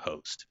was the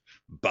host.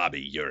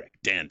 Bobby Urich,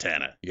 Dan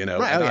Tana,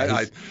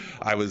 Right,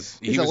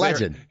 he's a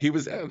legend. He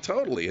was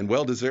totally, and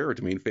well deserved.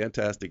 I mean,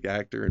 fantastic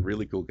actor and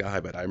really cool guy.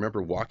 But I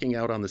remember walking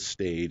out on the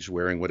stage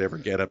wearing whatever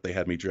getup they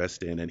had me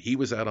dressed in, and he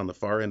was out on the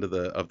far end of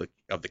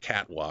the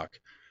catwalk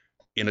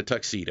in a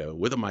tuxedo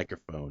with a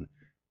microphone.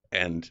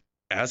 And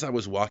as I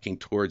was walking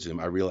towards him,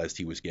 I realized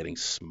he was getting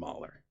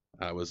smaller.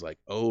 I was like,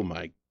 oh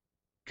my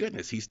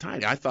goodness, he's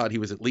tiny. I thought he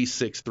was at least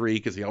 6'3"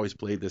 because he always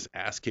played this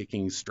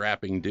ass-kicking,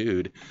 strapping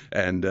dude,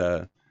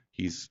 and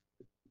he's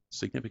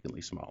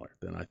significantly smaller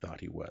than I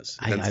thought he was.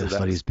 I And so always that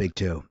thought he was, was big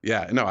too.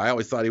 yeah, no, I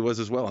always thought he was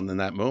as well. And in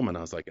that moment,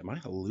 I was like, am I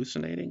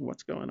hallucinating?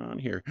 What's going on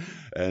here?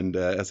 And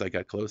as I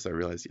got close, I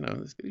realized,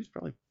 this he's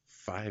probably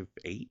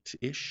 5'8"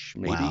 ish,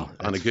 maybe Wow,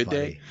 on a that's good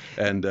day.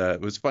 funny. And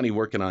it was funny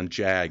working on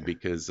Jag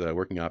because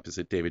working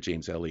opposite David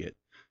James Elliott,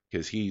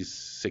 because he's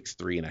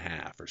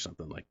 6'3.5" or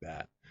something like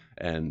that.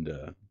 And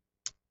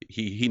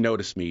he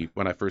noticed me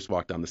when I first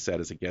walked on the set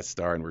as a guest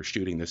star, and we're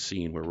shooting this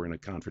scene where we're in a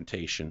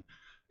confrontation.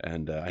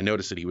 And I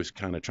noticed that he was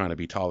kind of trying to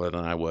be taller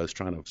than I was,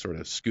 trying to sort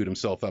of scoot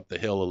himself up the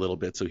hill a little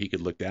bit so he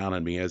could look down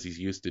on me as he's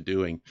used to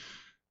doing.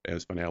 It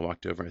was funny. I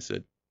walked over and I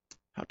said,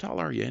 "How tall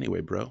are you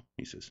anyway, bro?"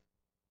 He says,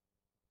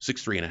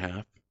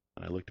 6'3.5".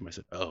 And I looked at him. I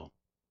said, "Oh,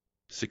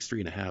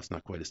 6'3.5 is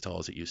not quite as tall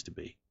as it used to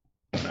be."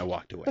 And I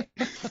walked away.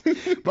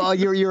 Well,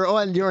 you're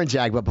on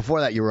Jag, but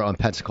before that you were on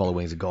Pensacola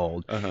Wings of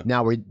Gold. Uh-huh.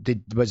 Now,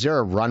 was there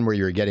a run where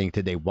you were getting?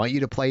 Did they want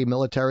you to play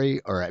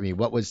military, or I mean,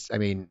 what was? I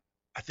mean,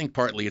 I think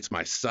partly it's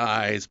my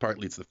size,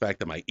 partly it's the fact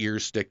that my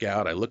ears stick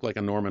out. I look like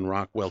a Norman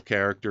Rockwell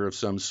character of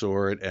some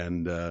sort.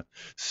 And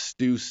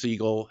Stu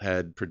Siegel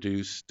had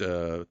produced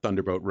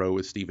Thunderbolt Row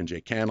with Stephen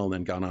J. Cannell, and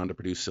then gone on to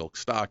produce Silk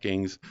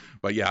Stockings.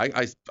 But yeah,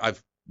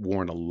 I've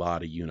worn a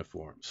lot of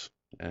uniforms.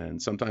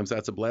 And sometimes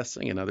that's a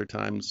blessing, and other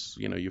times,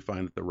 you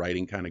find that the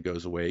writing kind of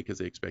goes away because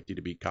they expect you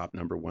to be cop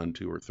number 1,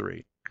 2, or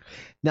 3.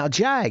 now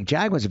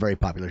Jag was a very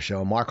popular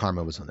show. Mark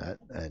Harmon was on that,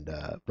 and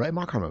right,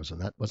 Mark Harmon was on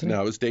that, wasn't he?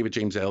 No, it was David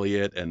James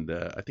Elliott, and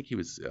I think he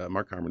was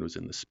Mark Harmon was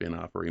in the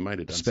spin-off, or he might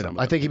have done Spin-off. some.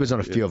 I think he was on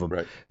a few of them.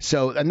 Right.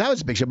 So, and that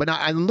was a big show. But now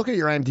I'm looking at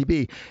your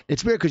IMDb.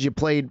 It's weird because you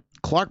played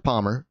Clark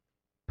Palmer,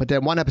 but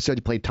then one episode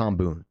you played Tom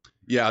Boone.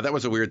 Yeah, that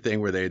was a weird thing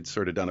where they had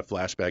sort of done a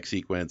flashback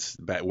sequence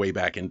way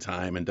back in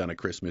time and done a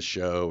Christmas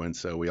show, and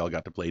so we all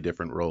got to play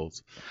different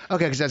roles.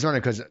 Okay, because that's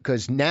wondering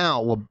because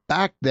now, well,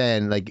 back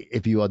then, like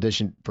if you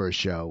auditioned for a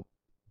show,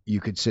 you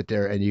could sit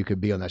there and you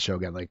could be on that show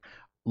again, like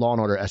Law and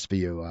Order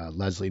SVU,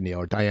 Leslie Neal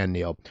or Diane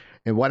Neal.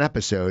 In one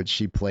episode,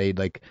 she played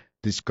like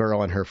this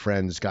girl and her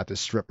friends got this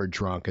stripper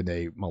drunk and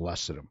they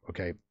molested him.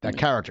 Okay, that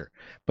character.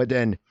 But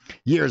then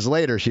years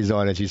later, she's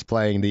on and she's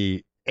playing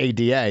the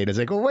ADA, and it's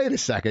like, well, wait a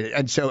second.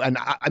 And so, and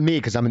me,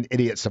 because I'm an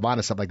idiot savant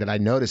and stuff like that, I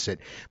notice it.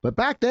 But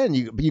back then,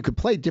 you could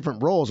play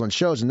different roles on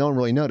shows and no one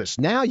really noticed.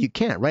 Now you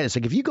can't, right? It's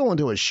like if you go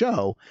into a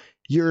show,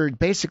 you're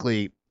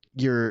basically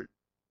you're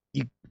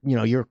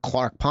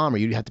Clark Palmer.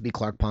 You have to be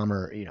Clark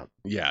Palmer.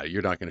 Yeah,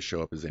 you're not going to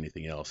show up as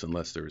anything else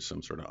unless there's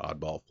some sort of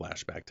oddball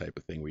flashback type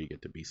of thing where you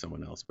get to be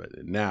someone else. But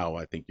now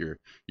I think you're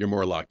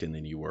more locked in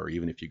than you were.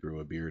 Even if you grew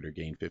a beard or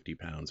gained 50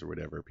 pounds or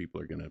whatever,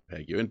 people are going to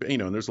peg you. And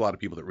and there's a lot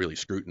of people that really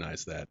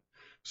scrutinize that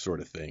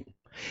sort of thing.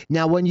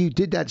 Now, when you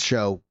did that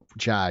show,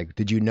 Jag,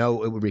 did you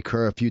know it would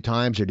recur a few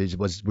times, or did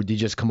you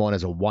just come on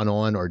as a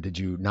one-on, or did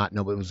you not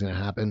know what was going to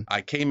happen?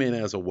 I came in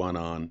as a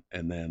one-on,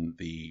 and then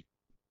the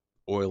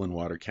oil and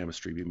water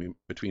chemistry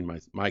between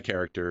my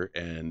character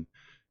and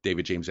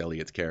David James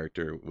Elliott's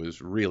character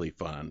was really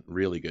fun,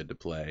 really good to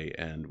play,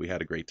 and we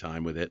had a great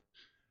time with it.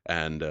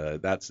 And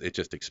it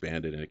just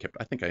expanded, and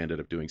I think I ended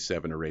up doing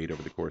 7 or 8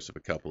 over the course of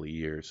a couple of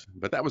years.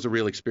 But that was a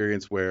real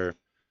experience where,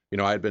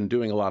 I had been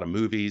doing a lot of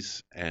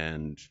movies,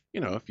 and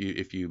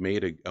if you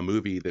made a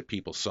movie that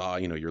people saw,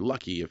 you're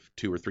lucky if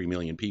 2 or 3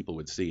 million people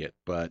would see it.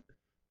 But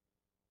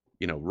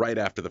right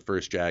after the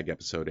first Jag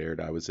episode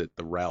aired, I was at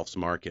the Ralph's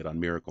Market on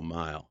Miracle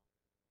Mile,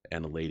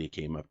 and a lady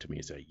came up to me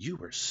and said, "You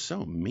were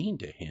so mean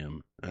to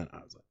him." And I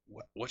was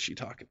like, what's she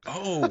talking?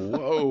 Oh,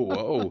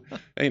 whoa.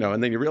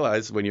 And then you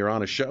realize when you're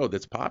on a show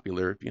that's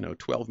popular,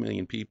 12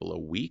 million people a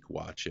week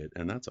watch it,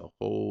 and that's a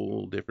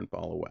whole different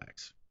ball of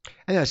wax.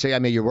 And I say, I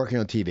mean, you're working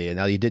on TV, and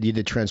now you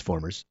did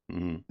Transformers.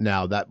 Mm-hmm.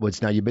 Now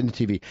you've been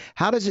to TV.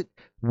 How does it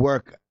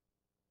work?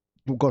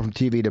 Going from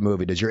TV to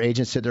movie, does your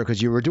agent sit there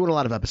because you were doing a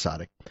lot of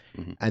episodic,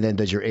 and then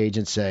does your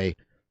agent say,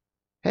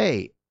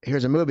 "Hey,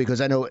 here's a movie"?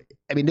 Because I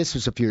mean, this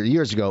was a few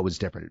years ago. It was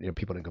different.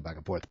 People didn't go back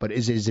and forth. But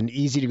is it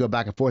easy to go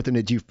back and forth?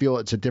 And do you feel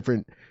it's a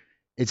different?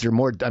 Is there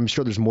more? I'm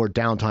sure there's more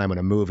downtime on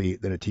a movie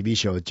than a TV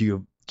show.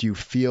 Do you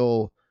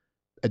feel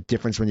a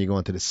difference when you go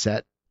into the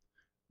set?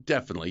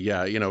 Definitely,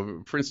 yeah.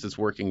 For instance,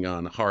 working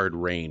on Hard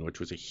Rain, which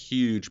was a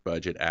huge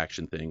budget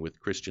action thing with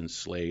Christian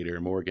Slater,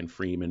 Morgan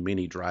Freeman,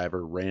 Minnie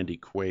Driver, Randy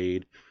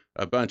Quaid,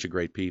 a bunch of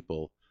great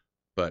people.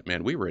 But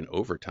man, we were in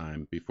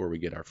overtime before we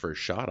get our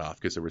first shot off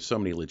because there were so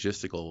many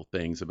logistical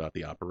things about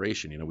the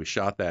operation. We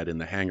shot that in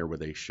the hangar where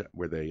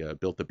they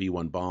built the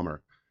B-1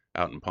 bomber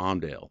out in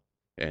Palmdale,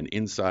 and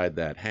inside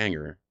that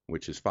hangar,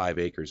 which is 5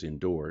 acres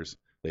indoors,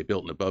 they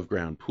built an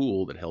above-ground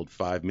pool that held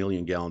 5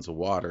 million gallons of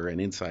water, and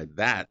inside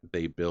that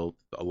they built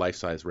a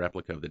life-size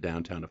replica of the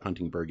downtown of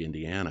Huntingburg,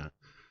 Indiana.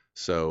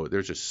 So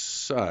there's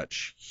just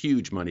such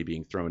huge money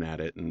being thrown at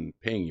it, and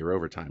paying your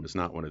overtime is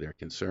not one of their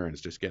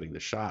concerns. Just getting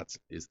the shots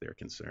is their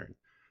concern.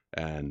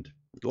 And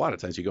A lot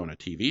of times you go on a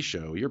TV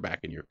show, you're back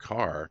in your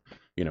car,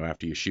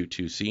 after you shoot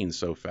 2 scenes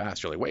so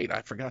fast, you're like, wait,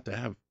 I forgot to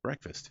have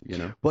breakfast.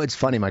 Well, it's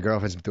funny. My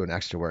girlfriend's been doing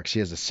extra work. She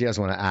doesn't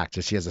want to act.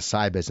 So she has a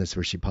side business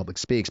where she public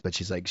speaks, but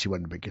she's like, she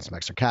wanted to get some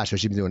extra cash. So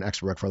she's been doing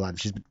extra work for a lot.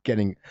 She's been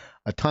getting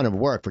a ton of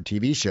work for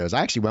TV shows.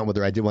 I actually went with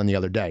her. I did one the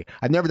other day.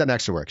 I've never done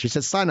extra work. She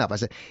said, sign up. I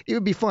said, it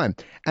would be fun.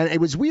 And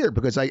it was weird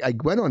because I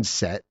went on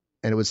set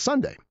and it was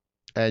Sunday.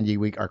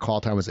 And our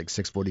call time was like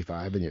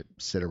 6:45, and you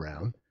sit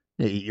around,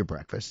 you eat your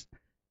breakfast,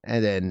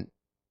 and then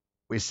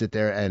we sit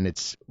there and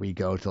we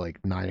go to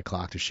like 9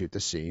 o'clock to shoot the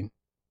scene,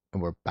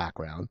 and we're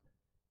background,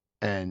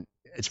 and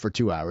it's for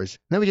 2 hours.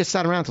 And then we just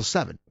sat around till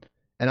 7.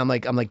 And I'm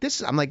like,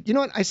 you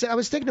know what? I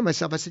was thinking to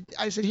myself,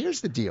 I said,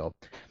 here's the deal.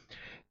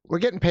 We're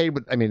getting paid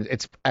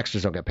it's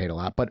extras don't get paid a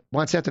lot, but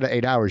once after the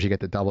 8 hours, you get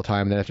the double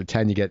time. And then after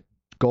 10, you get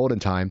golden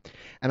time.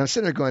 And I'm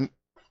sitting there going,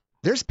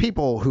 there's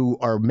people who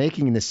are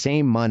making the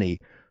same money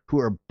who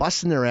are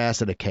busting their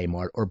ass at a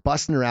Kmart or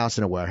busting their ass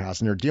in a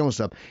warehouse, and they're dealing with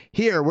stuff.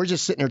 Here, we're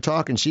just sitting there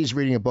talking. She's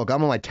reading a book.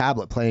 I'm on my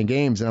tablet playing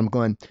games, and I'm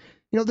going,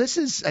 this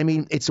is,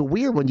 it's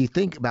weird when you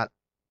think about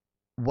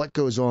what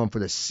goes on for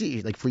the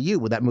sea. Like for you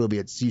with that movie,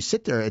 you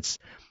sit there, it's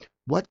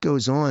what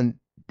goes on.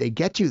 They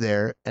get you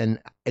there, and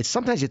it's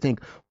sometimes you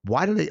think,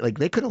 why do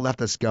they could have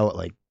left us go at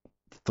like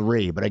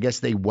 3, but I guess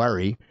they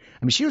worry.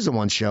 She was in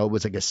one show, it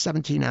was like a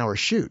 17-hour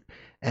shoot,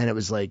 and it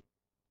was like,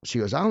 she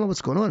goes, I don't know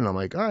what's going on. And I'm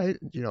like, all right.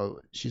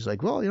 She's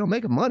like, well,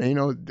 making money,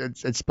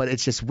 but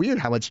it's just weird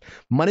how much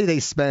money they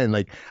spend.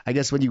 Like, I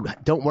guess when you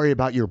don't worry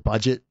about your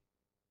budget,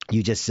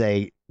 you just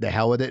say the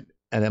hell with it.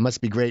 And it must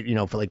be great,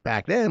 for like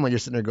back then when you're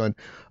sitting there going,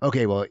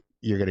 okay, well,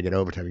 you're going to get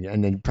overtime.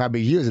 And then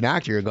probably you as an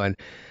actor, you're going,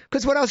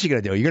 because what else are you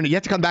going to do? You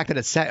have to come back to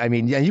the set.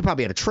 You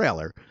probably had a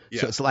trailer. Yeah.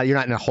 So it's a lot, you're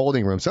not in a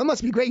holding room. So it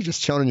must be great. You're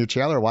just chilling in your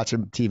trailer,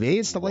 watching TV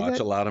and stuff like that. Watch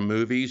a lot of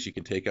movies. You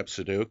can take up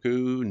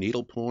Sudoku,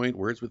 needlepoint,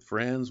 Words with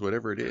Friends,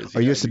 whatever it is.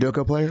 Are you a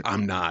Sudoku player?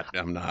 I'm not.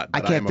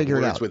 I can't figure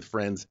it out. Words with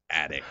Friends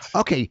addict.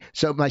 Okay.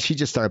 So she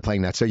just started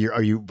playing that. So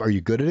are you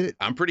good at it?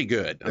 I'm pretty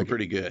good.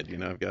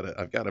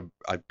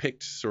 I've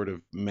picked sort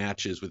of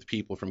matches with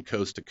people from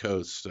coast to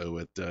coast. So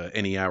at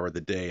any hour of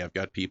the day, I've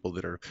got people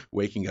that are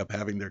waking up,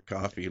 having their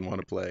coffee and want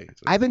to play.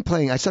 So.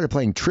 I started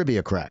playing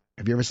Trivia Crack.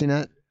 Have you ever seen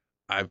that?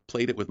 I've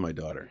played it with my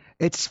daughter.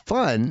 It's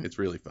fun. It's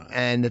really fun.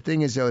 And the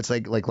thing is, though, it's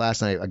like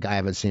last night, a guy I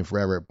haven't seen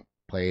forever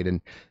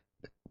played,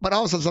 but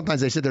also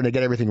sometimes they sit there and they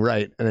get everything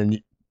right, and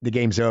then the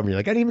game's over, and you're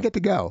like, I didn't even get to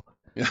go.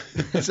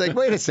 It's like,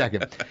 wait a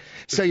second.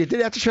 So you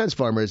did after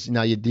Transformers.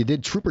 Now you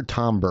did Trooper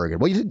Tom Bergen.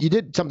 Well, you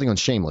did something on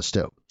Shameless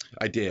too.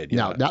 I did.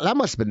 Yeah. Now that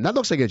must have been. That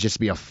looks like it'd just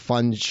be a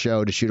fun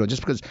show to shoot on,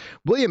 just because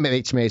William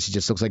H. Macy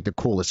just looks like the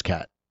coolest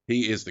cat.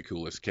 He is the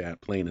coolest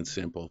cat, plain and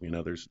simple.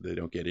 They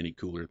don't get any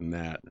cooler than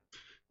that.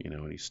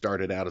 And he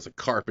started out as a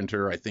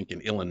carpenter, I think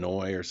in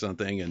Illinois or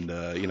something. And,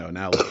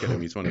 now look at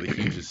him. He's one of the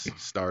hugest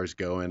stars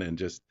going, and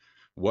just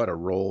what a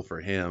role for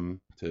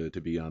him to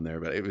be on there.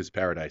 But it was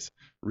paradise.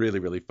 Really,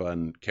 really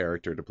fun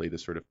character to play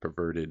this sort of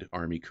perverted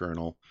army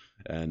colonel.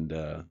 And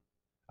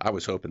I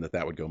was hoping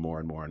that would go more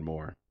and more and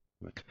more.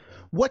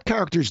 What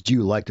characters do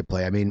you like to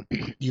play?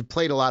 You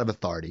played a lot of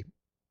authority.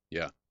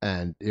 Yeah.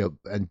 And,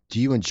 and do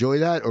you enjoy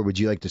that, or would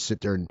you like to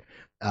sit there and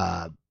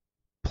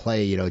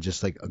play,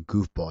 just like a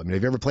goofball?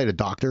 Have you ever played a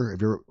doctor?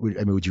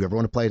 Would you ever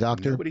want to play a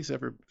doctor? Nobody's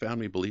ever found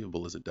me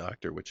believable as a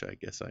doctor, which I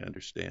guess I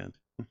understand.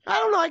 I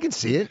don't know. I can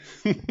see it.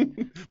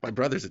 My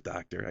brother's a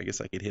doctor. I guess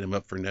I could hit him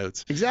up for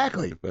notes.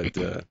 Exactly. But,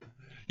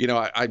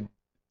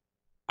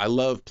 I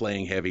love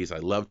playing heavies. I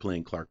love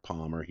playing Clark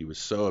Palmer. He was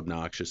so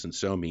obnoxious and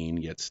so mean,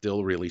 yet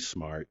still really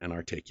smart and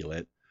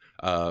articulate.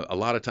 A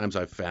lot of times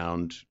I've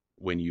found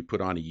when you put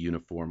on a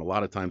uniform, a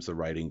lot of times the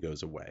writing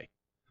goes away.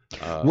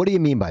 What do you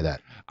mean by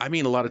that? I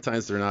mean, a lot of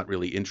times they're not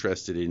really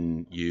interested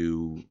in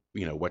you,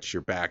 what's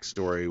your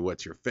backstory,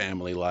 what's your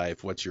family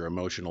life, what's your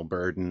emotional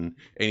burden,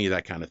 any of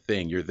that kind of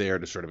thing. You're there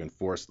to sort of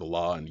enforce the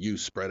law, and you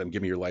spread them,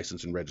 give me your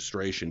license and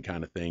registration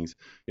kind of things.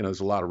 There's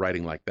a lot of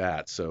writing like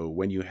that. So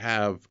when you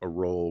have a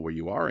role where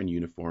you are in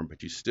uniform,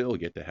 but you still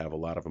get to have a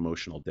lot of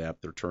emotional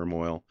depth or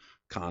turmoil,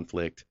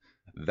 conflict,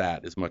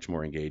 that is much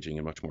more engaging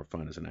and much more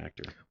fun as an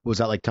actor. Was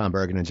that like Tom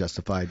Bergen in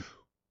Justified?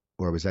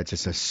 Or was that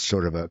just a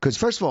sort of because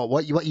first of all,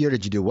 what year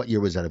did you do? What year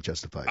was that of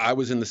Justified? I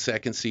was in the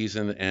second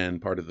season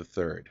and part of the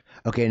third.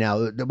 Okay,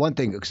 now the one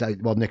thing, Nick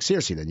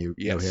Searcy, then you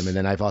know him, and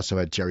then I've also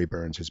had Jerry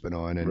Burns who's been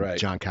on, and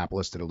John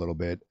Kapelos did a little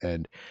bit,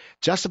 and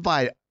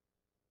Justified,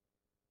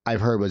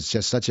 I've heard, was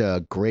just such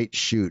a great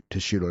shoot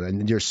on,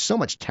 and there's so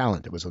much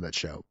talent that was on that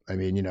show.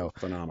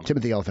 Phenomenal.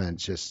 Timothy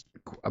Olyphant's just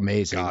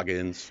amazing.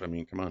 Goggins,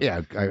 come on.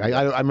 Yeah,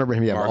 I remember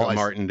him. Yeah, Margot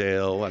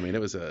Martindale. It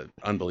was an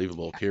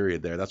unbelievable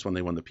period there. That's when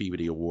they won the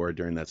Peabody Award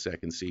during that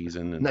second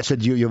season. And so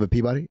you have a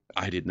Peabody?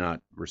 I did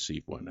not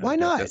receive one. Why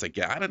not?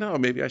 I don't know.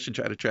 Maybe I should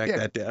try to track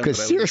that down. Because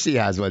Searcy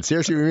has one.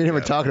 Searcy, we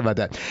were talking about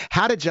that.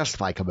 How did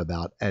Justify come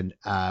about? And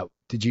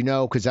did you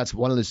know? Because that's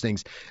one of those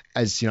things.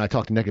 As I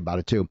talked to Nick about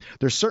it too.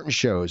 There's certain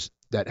shows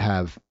that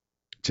have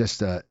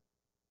just a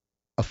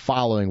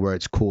following where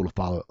it's cool to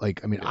follow.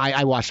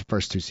 I watched the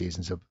first 2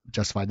 seasons of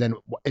Justified. Then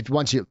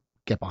once you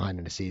get behind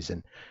in a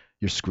season,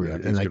 you're screwed. Yeah,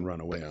 and things like can run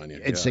away on you.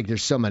 it's Yeah. like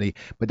there's so many,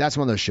 but that's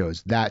one of those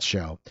shows. That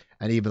show,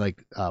 and even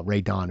like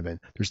Ray Donovan.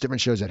 There's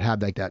different shows that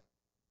have like that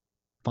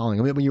following.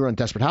 I mean, when you were on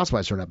Desperate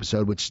Housewives for an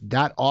episode, which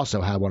that also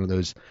had one of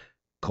those.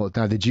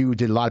 Now,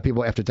 did a lot of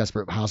people after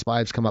Desperate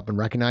Housewives come up and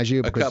recognize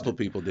you? A couple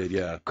people did,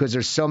 yeah. Because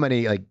there's so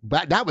many, like,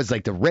 that was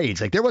like the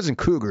rage. Like, there wasn't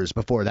cougars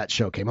before that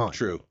show came on.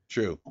 True.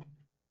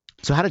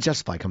 So how did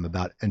Justify come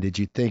about? And did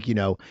you think,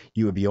 you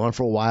would be on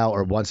for a while?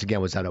 Or once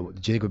again, did you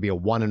think it would be a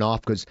one and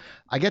off? Because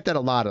I get that a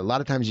lot. A lot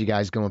of times you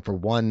guys going for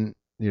one,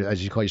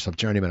 as you call yourself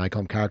journeyman, I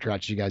call them character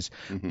actors, you guys,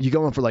 you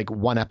go in for like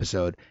one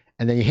episode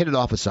and then you hit it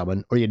off with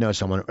someone or you know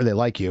someone or they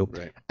like you.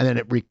 Right. And then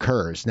it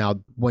recurs. Now,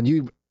 when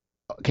you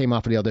came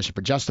off of the audition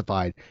for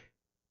Justified,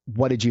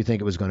 what did you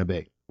think it was going to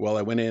be? Well,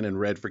 I went in and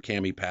read for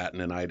Cammie Patton,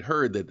 and I'd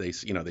heard that they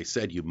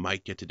said you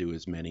might get to do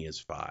as many as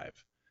 5.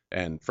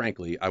 And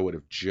frankly, I would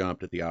have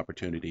jumped at the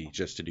opportunity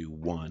just to do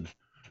 1.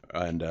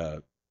 And,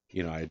 I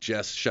had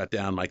just shut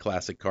down my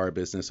classic car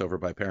business over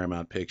by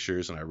Paramount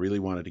Pictures, and I really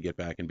wanted to get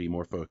back and be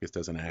more focused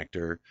as an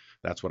actor.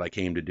 That's what I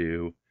came to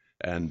do.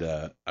 And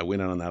I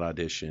went on that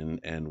audition,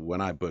 and when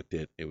I booked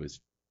it, it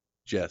was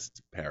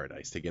just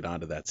paradise to get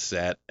onto that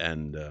set.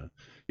 And,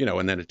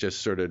 and then it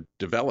just sort of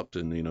developed,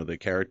 and the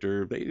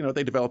character,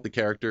 they developed the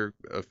character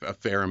a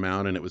fair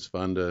amount, and it was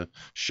fun to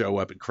show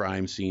up at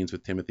crime scenes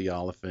with Timothy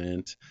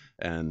Oliphant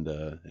and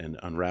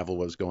unravel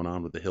what was going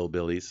on with the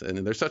hillbillies.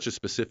 And there's such a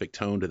specific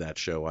tone to that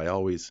show. I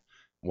always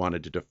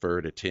wanted to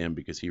defer to Tim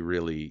because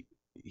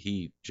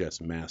he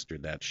just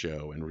mastered that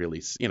show. And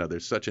really,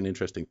 there's such an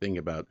interesting thing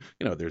about,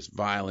 there's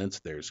violence,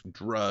 there's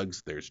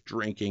drugs, there's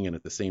drinking, and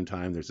at the same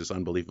time, there's this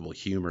unbelievable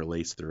humor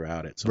laced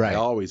throughout it. So right. I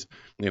always,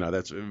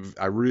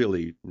 I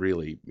really,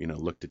 really,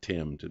 looked to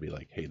Tim to be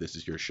like, hey, this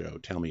is your show.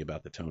 Tell me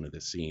about the tone of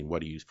this scene.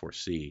 What do you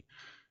foresee?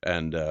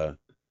 And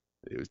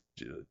it was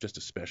just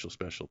a special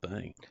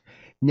thing.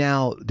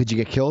 Now, did you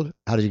get killed?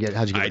 How'd you get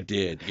I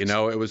did.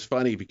 It was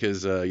funny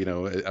because,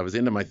 I was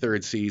into my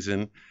 3rd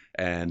season,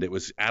 and it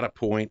was at a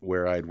point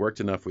where I'd worked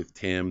enough with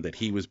Tim that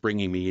he was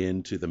bringing me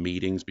into the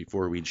meetings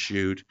before we'd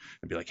shoot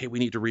and be like, hey, we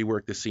need to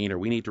rework the scene, or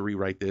we need to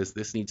rewrite this.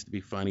 This needs to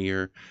be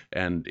funnier.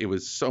 And it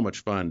was so much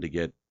fun to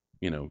get,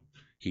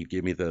 he'd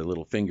give me the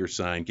little finger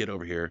sign, get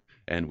over here,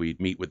 and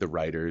we'd meet with the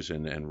writers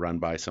and run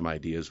by some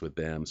ideas with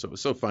them. So it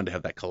was so fun to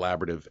have that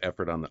collaborative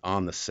effort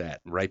on the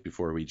set right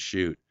before we'd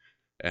shoot.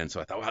 And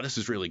so I thought, wow, this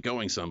is really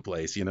going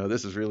someplace. They're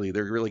really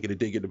going to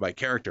dig into my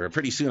character. And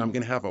pretty soon I'm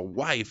going to have a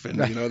wife, and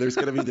there's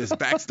going to be this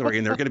backstory,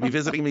 and they're going to be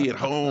visiting me at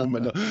home.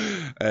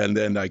 And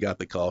then I got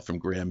the call from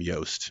Graham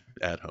Yost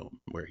at home,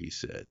 where he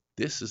said,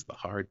 this is the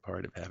hard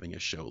part of having a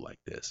show like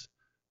this.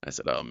 I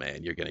said, oh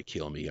man, you're going to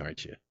kill me,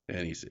 aren't you?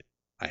 And he said,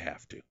 I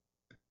have to.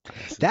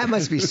 That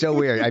must be so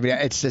weird. I mean,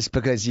 it's just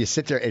because you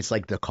sit there, it's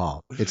like the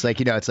call. It's like,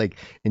 it's like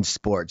in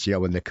sports,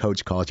 when the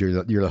coach calls,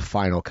 you're the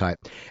final cut.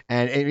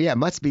 And yeah, it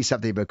must be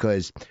something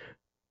because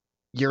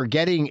you're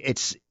getting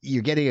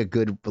a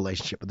good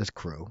relationship with this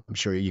crew. I'm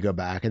sure you go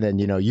back and then,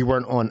 you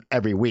weren't on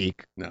every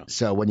week. No.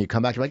 So when you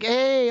come back, you're like,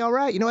 hey, all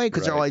right,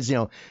 because they're always,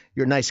 you're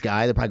a nice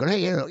guy. They're probably going,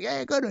 hey,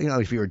 yeah, good.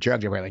 If you were a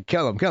jerk, they're probably like,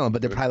 kill him.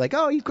 But they're probably like,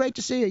 oh, he's great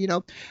to see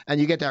you, and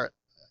you get that.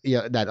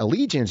 That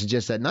allegiance and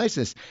just that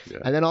niceness. Yeah.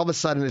 And then all of a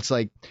sudden it's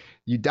like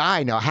you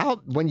die. Now,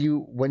 when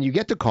you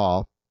get the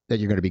call that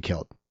you're going to be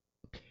killed.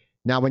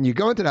 Now, when you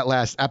go into that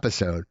last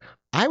episode,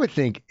 I would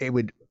think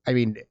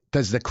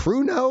does the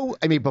crew know?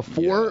 I mean,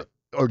 before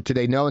or do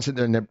they know?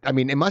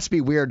 It must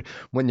be weird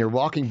when you're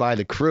walking by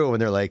the crew and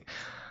they're like,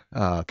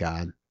 oh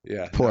God.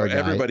 Yeah, poor guy.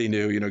 Everybody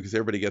knew, because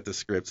everybody get the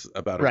scripts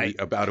about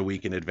a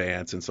week in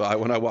advance. And so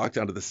when I walked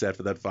onto the set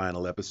for that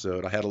final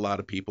episode, I had a lot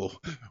of people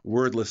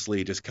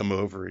wordlessly just come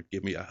over and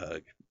give me a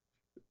hug.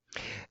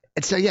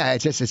 And so,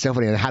 it's so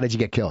funny. And how did you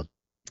get killed?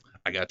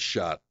 I got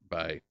shot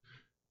by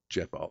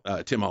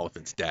Tim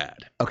Oliphant's dad.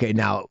 Okay,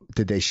 now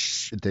did they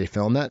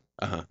film that?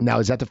 Uh-huh. Now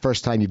is that the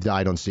first time you've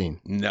died on scene?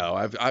 No,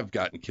 I've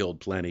gotten killed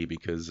plenty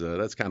because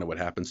that's kind of what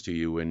happens to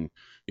you when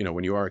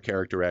you are a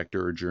character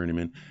actor or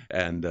journeyman,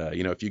 and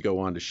if you go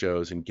on to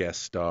shows and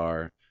guest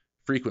star,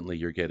 frequently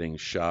you're getting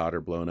shot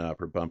or blown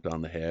up or bumped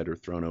on the head or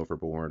thrown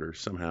overboard or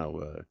somehow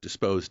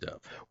disposed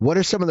of. What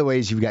are some of the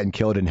ways you've gotten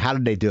killed, and how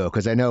did they do it?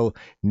 Because I know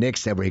Nick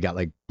said where he got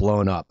like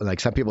blown up. Like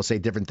some people say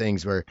different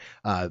things. Where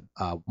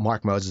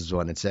Mark Moses was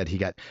one and said he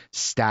got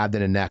stabbed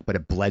in the neck, but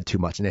it bled too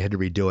much and they had to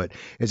redo it.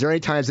 Is there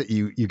any times that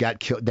you got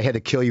killed? They had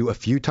to kill you a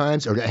few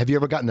times, or have you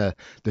ever gotten the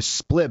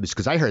splibs?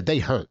 Because I heard they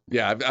hurt.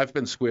 Yeah, I've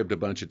been squibbed a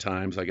bunch of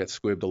times. I got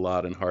squibbed a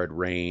lot in Hard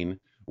Rain.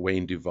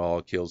 Wayne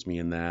Duvall kills me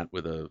in that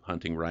with a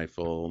hunting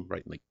rifle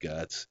right in the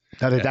guts.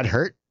 Did that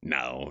hurt?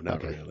 No,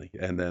 not really.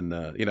 And then,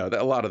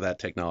 a lot of that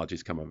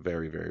technology's come a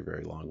very, very,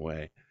 very long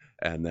way.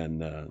 And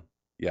then,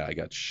 I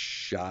got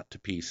shot to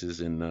pieces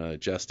in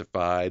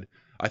Justified.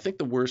 I think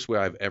the worst way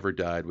I've ever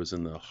died was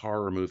in the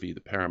horror movie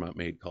that Paramount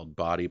made called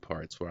Body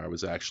Parts, where I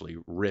was actually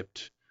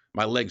ripped.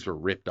 My legs were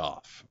ripped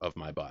off of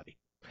my body.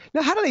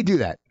 Now, how do they do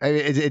that? I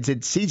mean, is it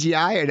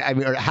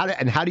CGI? Or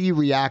how do you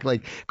react?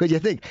 Like, because you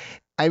think,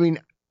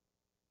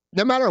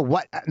 no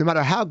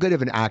matter how good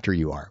of an actor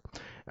you are,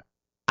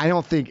 I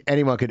don't think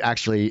anyone could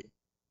actually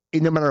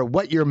no matter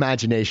what your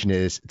imagination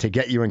is to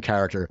get you in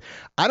character,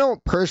 I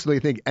don't personally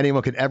think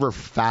anyone could ever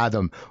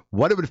fathom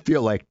what it would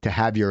feel like to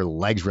have your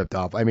legs ripped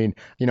off. I mean,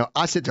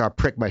 I sit there, I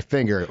prick my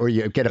finger, or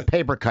you get a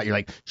paper cut, you're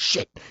like,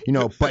 shit,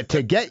 but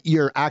to get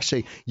your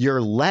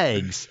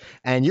legs,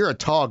 and you're a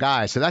tall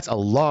guy, so that's a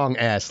long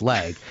ass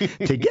leg,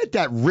 to get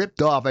that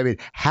ripped off. I mean,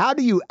 how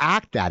do you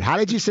act that? How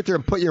did you sit there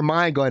and put your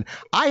mind going,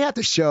 I have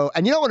to show,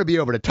 and you don't want to be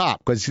over the top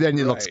because then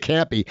it looks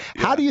campy.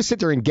 Yeah. How do you sit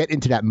there and get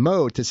into that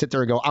mode to sit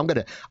there and go, I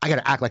got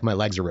to act like my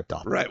legs are ripped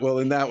off? Right. Well,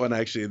 in that one,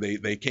 actually,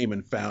 they came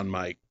and found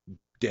my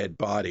dead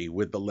body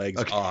with the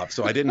legs off,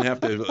 so I didn't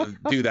have to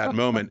do that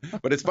moment.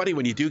 But it's funny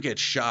when you do get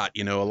shot,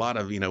 a lot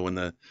of, when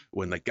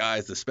the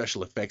guys, the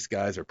special effects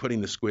guys, are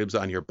putting the squibs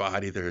on your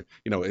body, they're,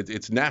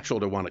 it's natural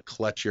to want to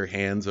clutch your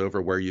hands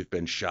over where you've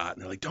been shot,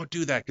 and they're like, don't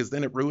do that because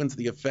then it ruins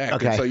the effect.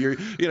 Okay. And so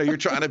you're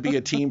trying to be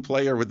a team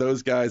player with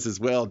those guys as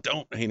well.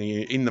 Don't,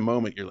 in the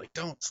moment, you're like,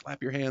 don't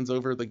slap your hands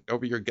over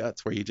your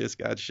guts where you just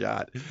got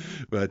shot.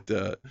 But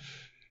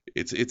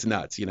it's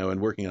nuts,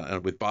 and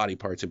working with body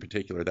parts in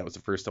particular. That was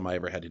the first time I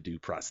ever had to do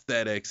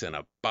prosthetics and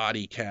a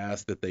body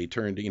cast that they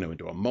turned,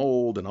 into a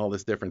mold and all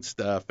this different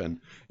stuff.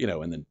 And,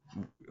 and then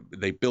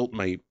they built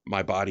my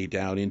body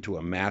down into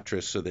a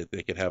mattress so that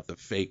they could have the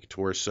fake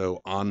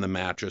torso on the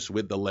mattress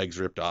with the legs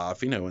ripped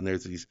off, and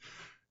there's these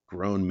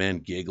grown men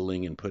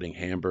giggling and putting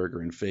hamburger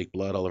and fake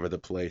blood all over the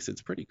place.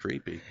 It's pretty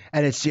creepy.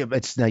 And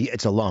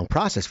it's a long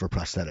process for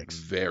prosthetics.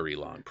 Very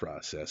long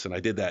process. And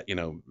I did that,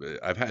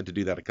 I've had to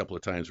do that a couple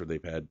of times where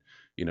they've had,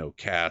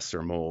 casts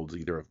or molds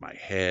either of my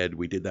head.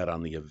 We did that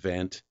on the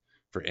event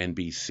for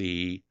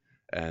NBC,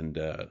 and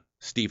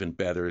Stephen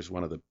Beathers,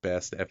 one of the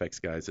best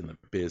FX guys in the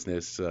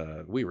business.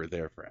 We were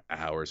there for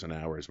hours and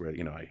hours where,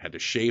 I had to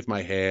shave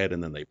my head,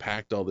 and then they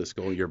packed all this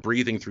gold. You're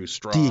breathing through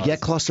straws. Do you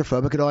get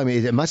claustrophobic at all? I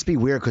mean, it must be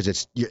weird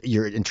because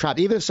you're entrapped.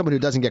 Even if someone who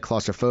doesn't get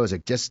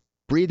claustrophobic, just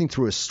breathing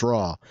through a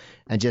straw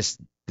and just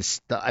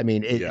I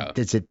mean,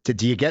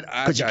 do you get,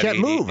 because you can't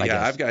move, I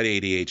guess. I've got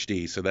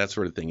ADHD, so that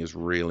sort of thing is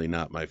really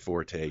not my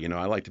forte.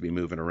 I like to be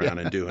moving around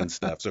and doing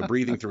stuff. So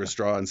breathing through a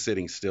straw and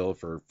sitting still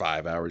for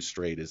 5 hours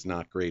straight is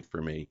not great for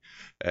me.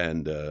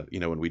 And,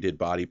 when we did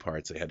body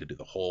parts, they had to do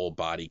the whole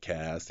body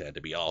cast. They had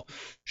to be all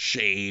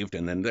shaved.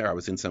 And then I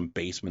was in some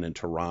basement in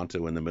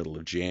Toronto in the middle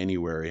of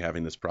January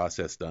having this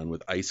process done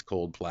with ice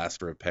cold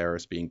plaster of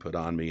Paris being put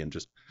on me and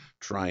just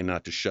trying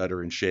not to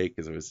shudder and shake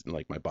because it was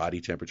like my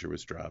body temperature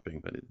was dropping.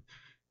 But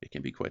it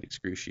can be quite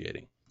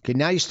excruciating. Okay,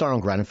 now you start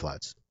on Grounded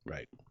Floods.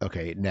 Right.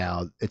 Okay,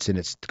 now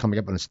it's coming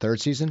up on its third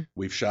season?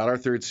 We've shot our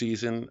third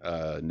season.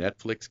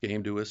 Netflix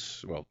came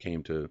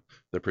to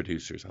the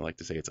producers. I like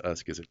to say it's us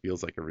because it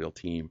feels like a real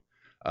team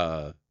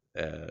to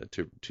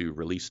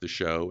release the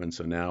show. And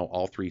so now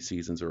all 3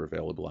 seasons are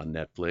available on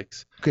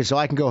Netflix. Okay, so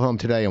I can go home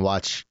today and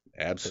watch.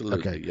 Absolutely,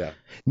 okay. Yeah.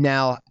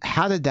 Now,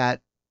 how did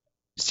that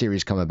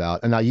series come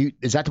about? And now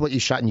is that what you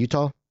shot in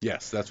Utah?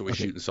 Yes, that's what we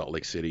shoot in Salt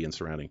Lake City and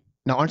surrounding.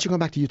 Now, aren't you going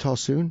back to Utah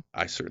soon?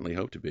 I certainly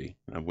hope to be.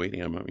 I'm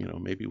waiting.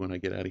 Maybe when I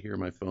get out of here,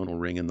 my phone will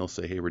ring and they'll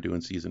say, "Hey, we're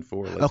doing season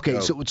 4. Let's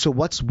go." So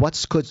what's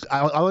because I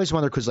always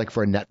wonder because like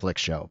for a Netflix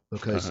show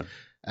because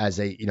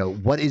as a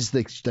what is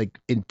the like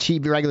in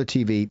regular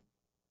TV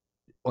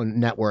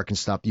on network and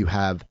stuff you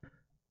have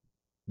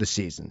the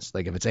seasons,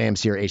 like if it's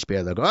AMC or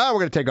HBO they'll go we're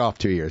gonna take off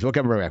 2 years, we'll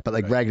come back, but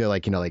like regular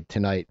like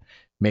tonight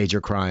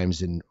Major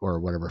Crimes or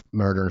whatever,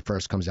 Murder and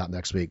First comes out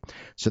next week.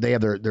 So they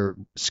have their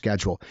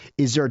schedule.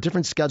 Is there a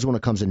different schedule when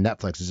it comes to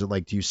Netflix? Is it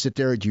like, do you sit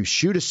there, do you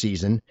shoot a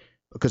season?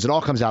 Because it all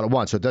comes out at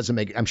once. So it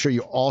doesn't I'm sure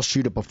you all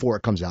shoot it before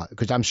it comes out.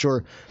 Because I'm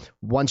sure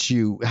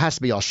it has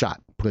to be all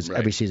shot because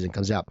every season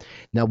comes out.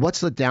 Now, what's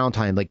the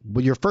downtime? Like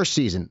with your first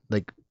season,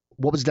 like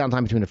what was the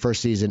downtime between the first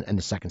season and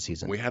the second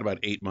season? We had about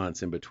 8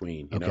 months in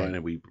between, you know,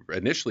 and we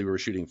were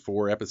shooting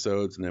 4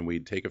 episodes and then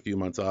we'd take a few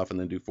months off and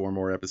then do 4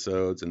 more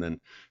episodes. And then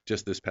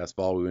just this past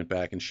fall, we went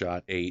back and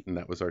shot 8 and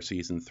that was our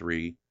season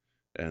 3.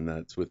 And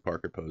that's with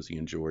Parker Posey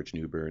and George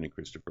Newbern and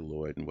Christopher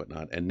Lloyd and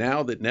whatnot. And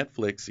now that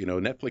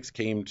Netflix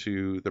came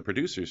to the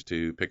producers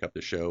to pick up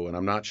the show, and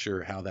I'm not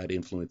sure how that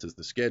influences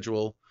the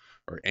schedule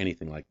or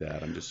anything like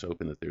that. I'm just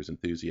hoping that there's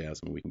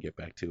enthusiasm and we can get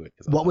back to it.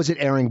 What was it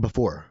airing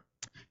before?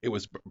 It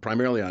was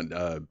primarily on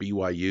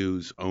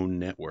BYU's own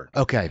network.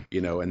 Okay.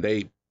 You know, and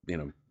they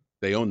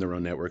own their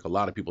own network. A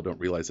lot of people don't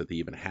realize that they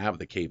even have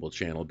the cable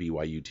channel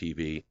BYU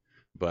TV.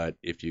 But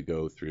if you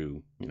go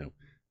through,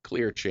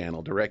 Clear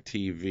Channel,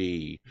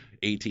 DirecTV,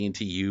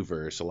 AT&T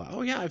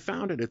Uverse, I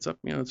found it. It's up,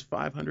 it's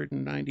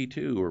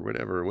 592 or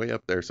whatever, way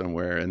up there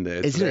somewhere, and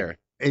it's there.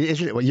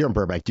 Isn't it? Well, you're in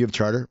Burbank. Do you have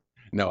Charter?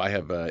 No, I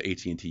have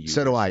AT&T Uverse.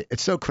 So do I.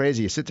 It's so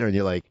crazy. You sit there and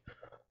you're like,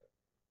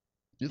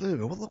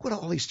 look at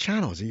all these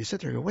channels. And you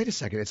sit there and go, wait a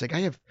second. It's like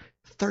I have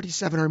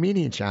 37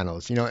 Armenian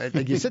channels.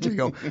 Like you sit there and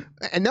go,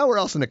 and nowhere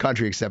else in the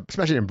country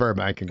especially in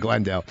Burbank and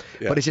Glendale.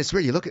 Yeah. But it's just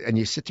weird. You look at and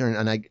you sit there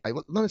and I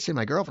let me say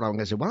my girlfriend, I'm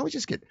going to say, why don't we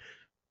just get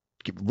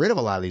get rid of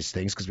a lot of these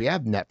things because we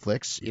have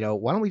Netflix.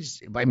 Why don't we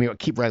just, I mean,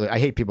 keep regular. I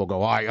hate people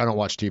go, I don't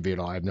watch TV at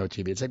all. I have no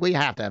TV. It's like, well, you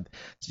have to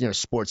have,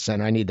 Sports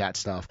Center. I need that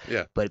stuff.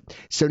 Yeah. But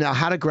so now,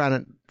 how did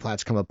Granite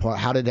Flats come apart?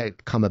 How did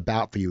that come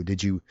about for you?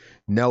 Did you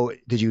know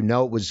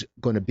it was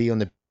going to be on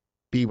the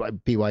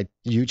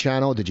BYU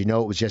channel? Did you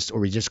know it was just, or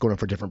were you just going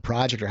for a different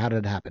project, or how did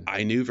it happen?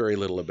 I knew very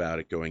little about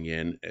it going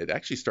in. It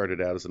actually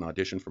started out as an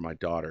audition for my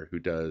daughter,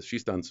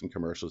 she's done some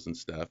commercials and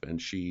stuff,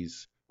 and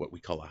she's what we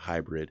call a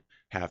hybrid,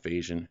 half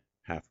Asian,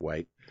 half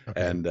white.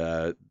 Okay. And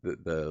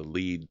the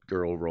lead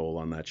girl role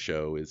on that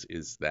show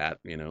is that,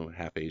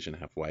 half Asian,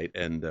 half white.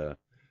 And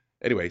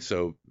anyway,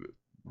 so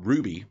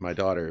Ruby, my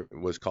daughter,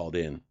 was called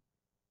in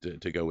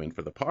to go in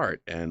for the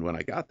part. And when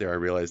I got there, I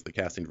realized the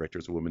casting director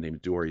is a woman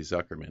named Dory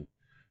Zuckerman,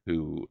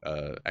 who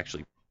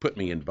actually put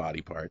me in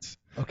Body Parts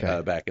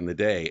back in the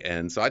day.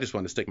 And so I just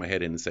wanted to stick my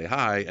head in and say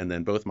hi. And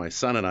then both my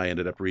son and I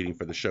ended up reading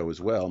for the show as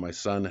well. My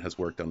son has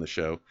worked on the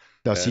show.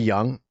 Is he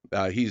young?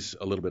 He's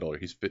a little bit older.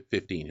 He's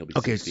 15. He'll be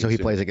 16 so he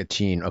soon. plays like a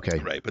teen. Okay.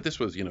 Right. But this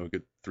was, a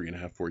good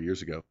 3.5, 4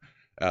 years ago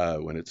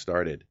when it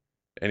started.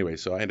 Anyway,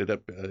 so I ended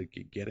up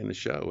getting the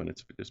show, and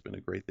it's just been a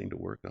great thing to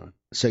work on.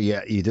 So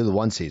yeah, you did the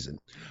one season.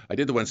 I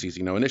did the one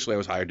season. Initially I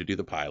was hired to do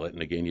the pilot,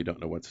 and again, you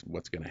don't know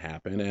what's going to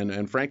happen.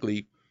 And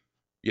frankly,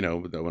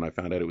 when I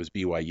found out it was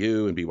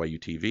BYU and BYU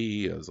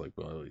TV, I was like,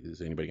 well,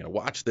 is anybody going to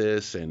watch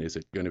this? And is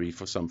it going to be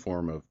for some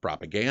form of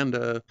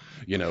propaganda?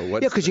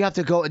 Because you have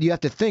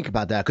to think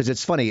about that. Because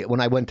it's funny,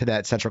 when I went to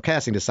that central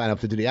casting to sign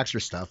up to do the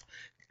extra stuff,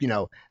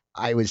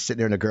 I was sitting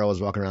there and a girl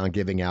was walking around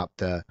giving out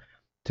to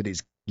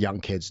these young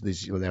kids,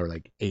 when they were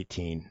like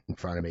 18 in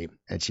front of me,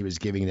 and she was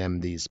giving them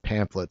these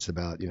pamphlets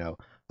about,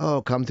 oh,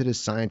 come to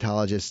this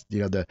Scientologist,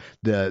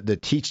 the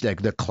teach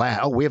the class.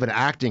 Oh, we have an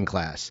acting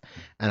class.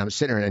 And I'm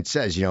sitting there and it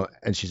says,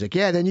 and she's like,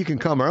 yeah, then you can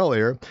come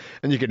earlier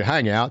and you can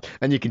hang out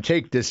and you can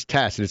take this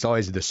test. And it's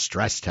always the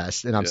stress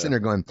test. And I'm sitting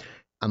there going,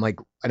 I'm like,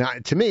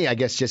 to me, I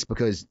guess just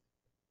because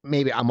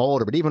maybe I'm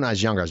older, but even when I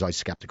was younger, I was always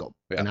skeptical.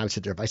 Yeah. And I would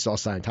sit there, if I saw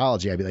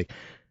Scientology, I'd be like,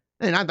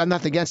 and I'm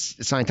nothing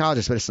against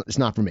Scientologists, but it's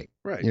not for me.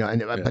 Right.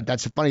 But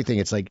that's the funny thing.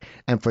 It's like,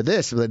 and for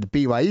this, the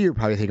BYU, you're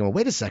probably thinking, well,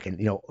 wait a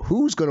second,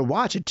 who's going to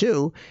watch it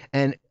too?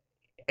 And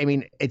I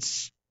mean,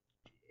 it's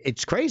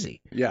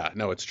crazy. Yeah,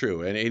 no, it's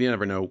true. And you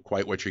never know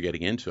quite what you're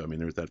getting into. I mean,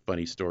 there's that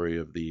funny story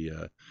of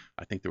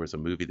I think there was a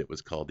movie that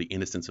was called The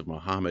Innocence of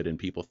Muhammad, and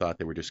people thought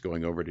they were just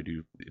going over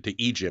to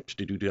Egypt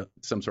to do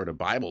some sort of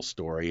Bible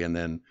story. And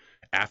then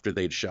after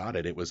they'd shot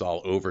it, it was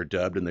all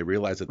overdubbed, and they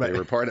realized that they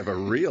were part of a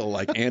real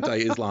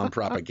anti-Islam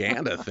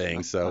propaganda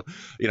thing. So,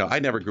 I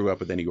never grew up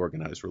with any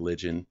organized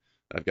religion.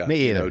 I've got,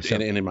 me either.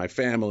 And in my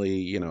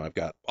family, I've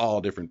got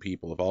all different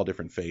people of all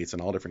different faiths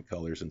and all different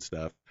colors and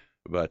stuff.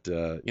 But,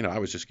 I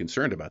was just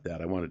concerned about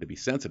that. I wanted to be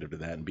sensitive to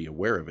that and be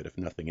aware of it, if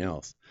nothing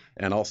else.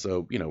 And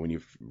also, when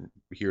you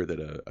hear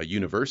that a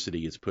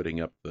university is putting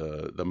up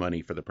the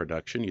money for the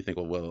production, you think,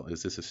 well,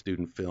 is this a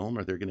student film?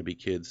 Are there going to be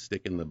kids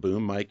sticking the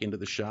boom mic into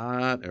the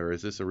shot? Or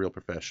is this a real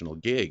professional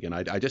gig? And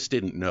I just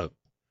didn't know.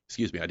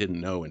 I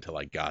didn't know until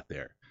I got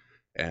there.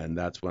 And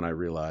that's when I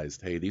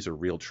realized, hey, these are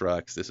real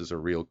trucks. This is a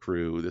real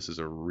crew. This is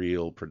a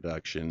real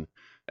production.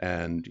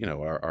 And,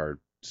 our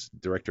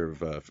director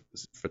of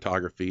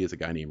photography is a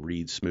guy named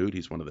Reed Smoot.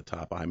 He's one of the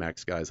top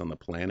IMAX guys on the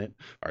planet.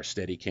 Our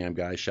Steadicam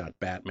guy shot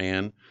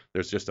Batman.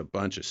 There's just a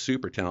bunch of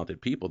super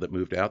talented people that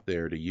moved out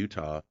there to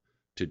Utah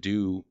to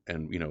do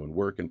and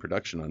work in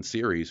production on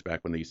series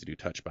back when they used to do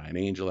Touched by an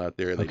Angel out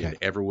there. They did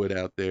Everwood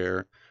out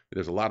there.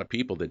 There's a lot of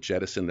people that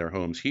jettisoned their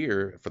homes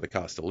here for the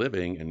cost of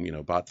living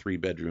and bought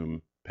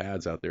 3-bedroom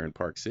pads out there in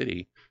Park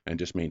City and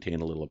just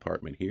maintain a little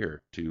apartment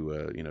here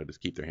to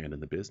just keep their hand in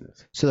the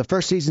business. So the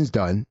first season's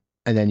done.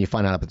 And then you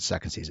find out about the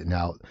second season.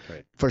 Now,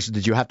 First,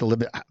 did you have to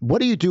live?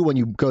 What do you do when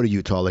you go to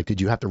Utah? Like, did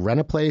you have to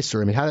rent a place,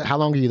 or how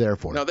long are you there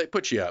for? No, they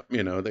put you up.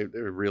 They're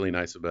really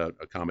nice about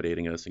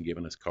accommodating us and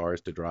giving us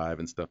cars to drive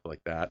and stuff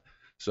like that.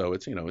 So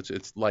it's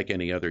it's like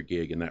any other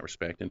gig in that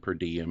respect, and per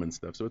diem and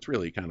stuff. So it's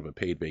really kind of a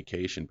paid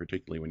vacation,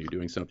 particularly when you're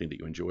doing something that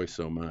you enjoy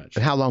so much.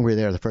 And how long were you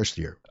there the first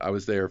year? I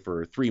was there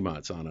for 3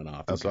 months on and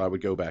off, and so I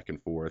would go back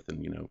and forth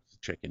and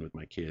check in with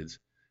my kids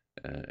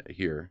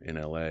here in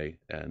LA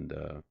and.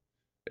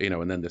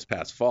 And then this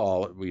past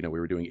fall, we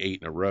were doing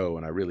 8 in a row,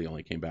 and I really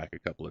only came back a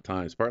couple of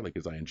times, partly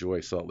because I enjoy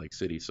Salt Lake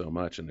City so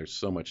much, and there's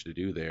so much to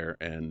do there.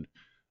 And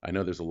I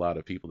know there's a lot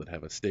of people that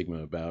have a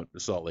stigma about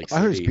Salt Lake City.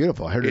 I heard it's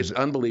beautiful. I heard it's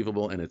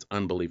unbelievable, and it's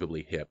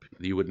unbelievably hip.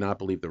 You would not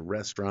believe the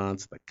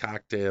restaurants, the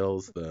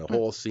cocktails, the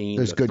whole scene.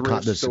 There's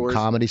there's some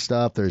comedy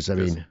stuff. There's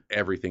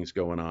everything's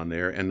going on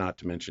there, and not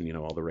to mention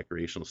all the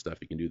recreational stuff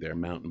you can do there: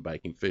 mountain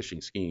biking,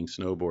 fishing, skiing,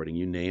 snowboarding,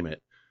 you name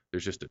it.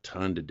 There's just a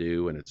ton to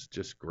do, and it's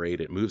just great.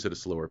 It moves at a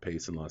slower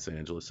pace in Los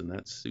Angeles, and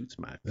that suits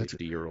my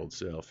 50-year-old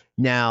self.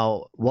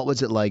 Now, what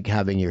was it like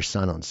having your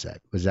son on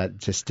set? Was that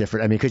just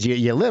different? I mean, because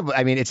you live.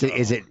 I mean,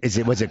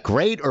 was it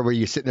great, or were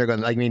you sitting there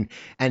going? I mean,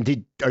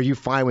 are you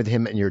fine with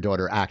him and your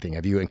daughter acting?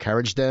 Have you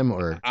encouraged them,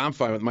 or? I'm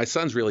fine with. My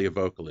son's really a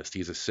vocalist.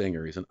 He's a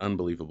singer. He's an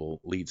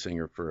unbelievable lead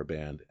singer for a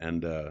band.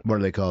 And what are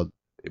they called?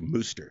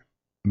 Mooster.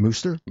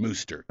 Mooster?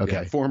 Mooster. Okay.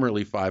 Yeah,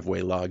 formerly Five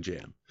Way Log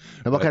Jam.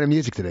 And what kind of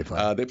music do they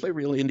play? They play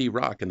real indie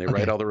rock, and they Okay.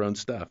 write all their own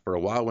stuff. For a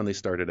while, when they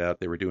started out,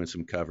 they were doing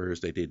some covers.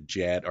 They did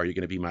Jet, Are You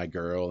Gonna Be My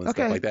Girl, and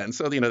Okay. stuff like that. And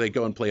so, they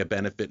go and play a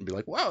benefit and be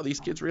like, wow, these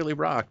kids really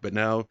rock. But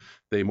now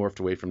they morphed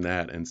away from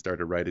that and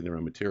started writing their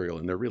own material,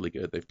 and they're really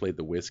good. They've played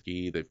the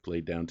Whiskey, they've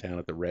played downtown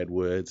at the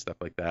Redwood, stuff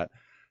like that.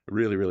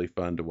 Really, really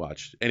fun to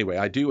watch. Anyway,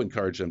 I do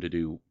encourage them to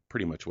do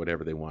pretty much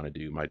whatever they want to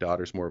do. My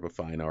daughter's more of a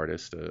fine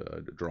artist,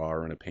 a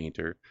drawer and a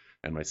painter,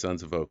 and my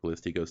son's a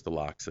vocalist. He goes to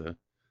Loxa.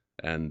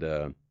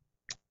 And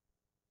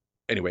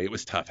anyway, it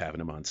was tough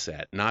having him on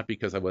set. Not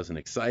because I wasn't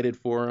excited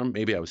for him.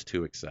 Maybe I was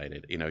too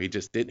excited. He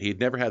just didn't. He'd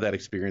never had that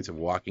experience of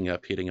walking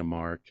up, hitting a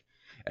mark,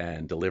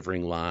 and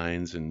delivering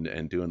lines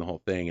and doing the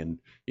whole thing. And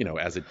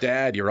as a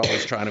dad, you're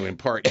always trying to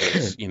impart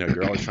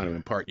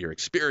your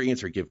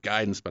experience or give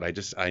guidance. But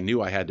I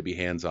knew I had to be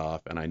hands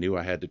off, and I knew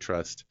I had to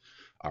trust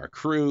our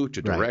crew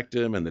to direct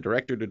him and the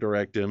director to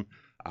direct him.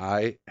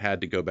 I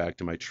had to go back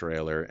to my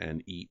trailer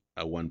and eat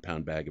a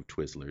 1-pound bag of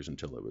Twizzlers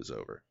until it was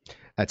over.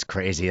 That's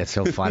crazy. That's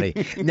so funny.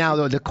 Now,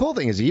 though, the cool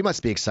thing is you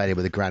must be excited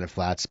with the Granite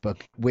Flats, but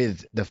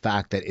with the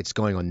fact that it's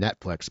going on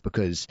Netflix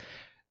because,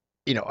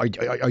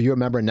 are you a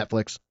member of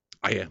Netflix?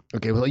 I am.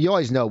 Okay, well, you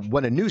always know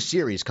when a new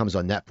series comes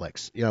on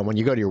Netflix, when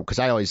you go to because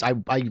I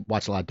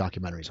watch a lot of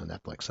documentaries on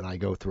Netflix, and I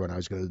go through and I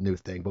always go to the new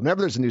thing. But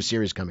whenever there's a new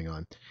series coming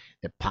on,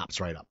 it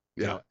pops right up.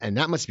 Yeah. And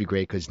that must be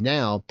great because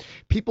now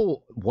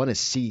people want to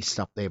see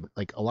stuff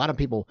like a lot of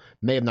people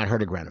may have not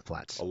heard of Granite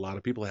Flats. A lot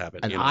of people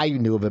haven't. And I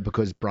knew of it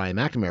because Brian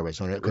McNamara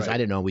was on it because Right. I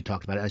didn't know. We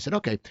talked about it. I said,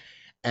 okay.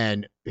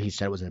 And he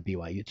said it was on a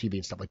BYU TV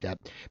and stuff like that.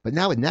 But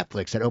now with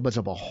Netflix, that opens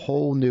up a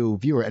whole new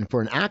viewer. And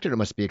for an actor, it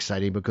must be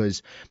exciting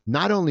because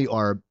not only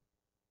are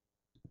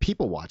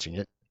people watching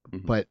it,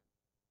 Mhm. but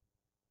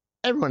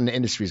everyone in the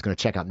industry is going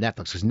to check out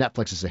Netflix because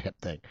Netflix is a hip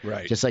thing.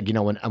 Right. Just like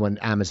when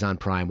Amazon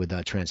Prime with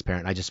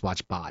Transparent, I just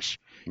watched Bosch.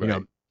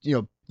 Right.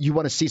 You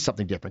want to see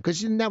something different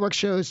because in network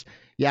shows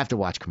you have to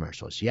watch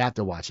commercials, you have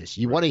to watch this,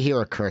 you want to hear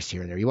a curse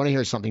here and there, you want to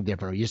hear something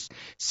different, or you just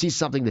see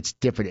something that's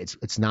different.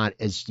 It's not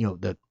as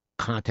the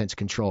content's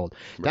controlled.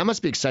 Right. That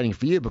must be exciting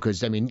for you because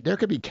there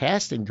could be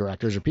casting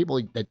directors or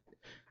people that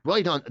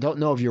really don't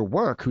know of your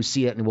work who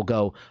see it and will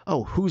go,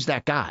 oh, who's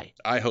that guy?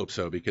 I hope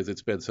so because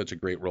it's been such a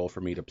great role for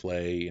me to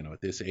play,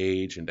 at this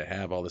age and to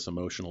have all this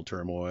emotional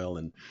turmoil.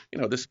 And,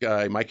 this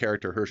guy, my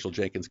character, Herschel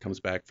Jenkins, comes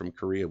back from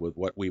Korea with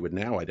what we would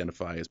now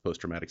identify as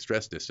post-traumatic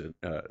stress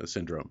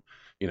syndrome,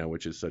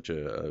 which is such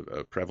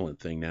a prevalent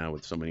thing now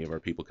with so many of our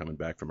people coming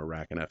back from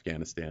Iraq and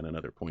Afghanistan and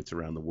other points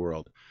around the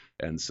world.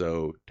 And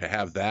so to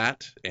have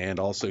that, and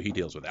also he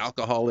deals with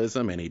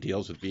alcoholism and he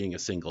deals with being a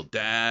single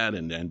dad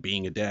and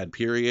being a dad,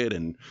 period.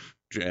 And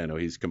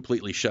he's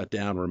completely shut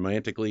down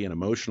romantically and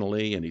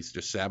emotionally, and he's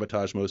just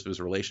sabotaged most of his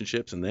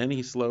relationships. And then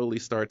he slowly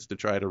starts to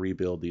try to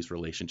rebuild these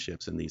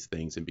relationships and these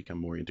things and become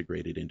more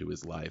integrated into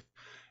his life.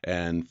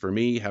 And for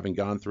me, having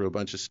gone through a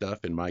bunch of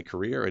stuff in my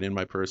career and in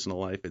my personal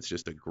life, it's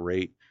just a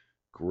great,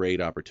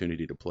 great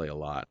opportunity to play a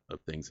lot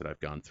of things that I've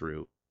gone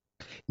through.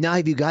 Now,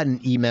 have you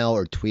gotten email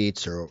or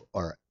tweets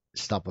or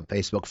stuff on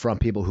Facebook from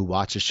people who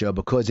watch the show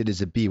because it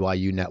is a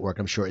BYU network?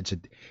 I'm sure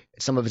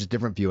some of it's a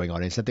different viewing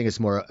audience. I think it's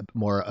more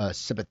a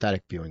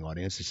sympathetic viewing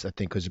audience. I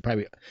think because they're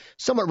probably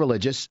somewhat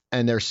religious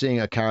and they're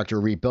seeing a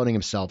character rebuilding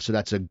himself, so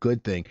that's a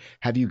good thing.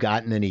 Have you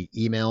gotten any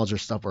emails or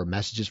stuff or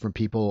messages from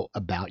people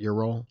about your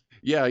role?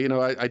 Yeah,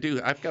 I do.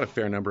 I've got a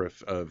fair number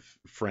of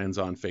friends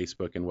on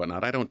Facebook and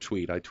whatnot. I don't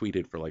tweet. I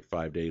tweeted for like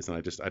 5 days, and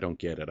I don't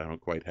get it. I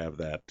don't quite have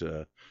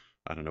that.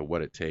 I don't know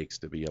what it takes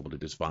to be able to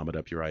just vomit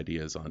up your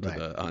ideas onto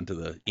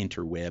the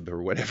interweb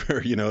or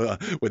whatever,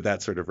 with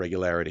that sort of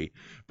regularity.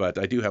 But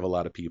I do have a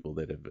lot of people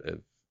that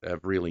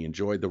have really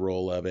enjoyed the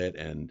role of it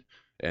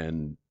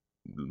and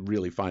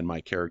really find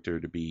my character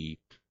to be,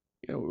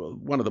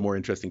 one of the more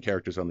interesting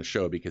characters on the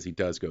show because he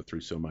does go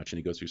through so much and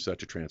he goes through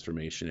such a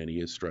transformation and he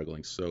is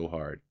struggling so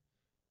hard.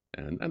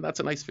 And that's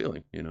a nice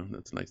feeling,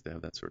 That's nice to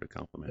have that sort of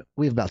compliment.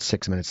 We have about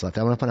 6 minutes left.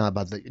 I want to find out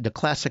about the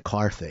classic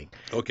car thing.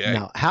 Okay.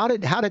 Now, how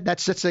did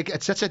it's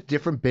such a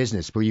different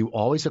business. Were you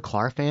always a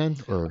car fan,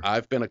 or?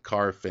 I've been a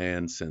car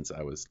fan since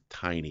I was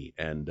tiny,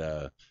 and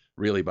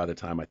really by the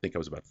time I think I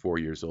was about 4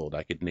 years old,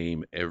 I could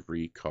name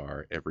every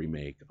car, every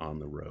make on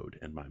the road.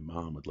 And my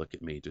mom would look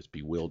at me just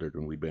bewildered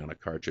when we'd be on a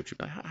car trip. She'd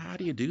be like, how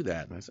do you do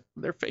that? And I said,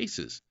 their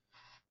faces,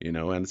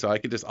 And so I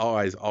could just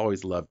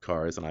always love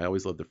cars, and I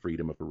always loved the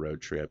freedom of a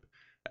road trip.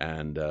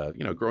 And,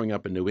 growing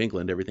up in New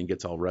England, everything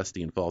gets all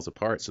rusty and falls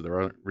apart. So there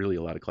aren't really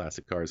a lot of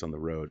classic cars on the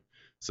road.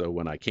 So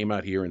when I came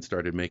out here and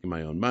started making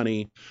my own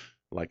money,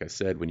 like I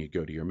said, when you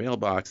go to your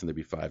mailbox and there'd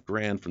be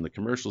 $5,000 from the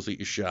commercials that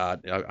you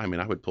shot, I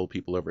would pull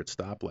people over at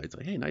stoplights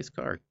like, hey, nice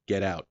car,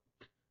 get out.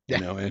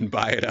 And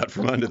buy it out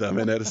from under them.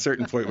 And at a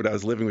certain point when I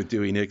was living with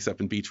Dewey Nicks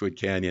up in Beechwood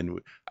Canyon,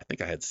 I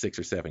think I had 6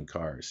 or 7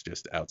 cars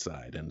just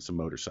outside and some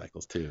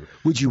motorcycles too.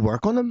 Would you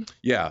work on them?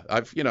 Yeah,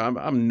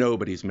 I'm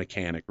nobody's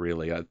mechanic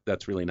really.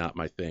 That's really not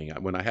my thing.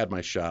 When I had my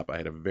shop, I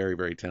had a very,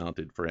 very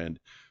talented friend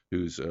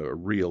who's a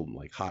real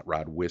like hot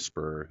rod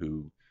whisperer,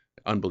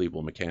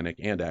 unbelievable mechanic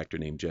and actor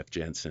named Jeff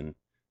Jensen.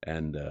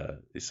 And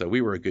so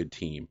we were a good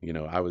team.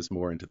 I was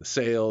more into the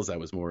sales, I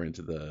was more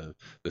into the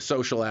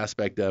social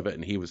aspect of it,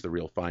 and he was the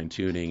real fine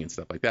tuning and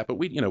stuff like that. But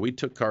we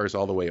took cars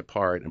all the way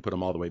apart and put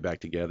them all the way back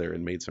together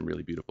and made some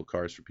really beautiful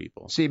cars for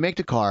people. So you make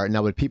the car.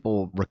 Now, would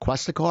people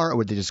request the car, or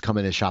would they just come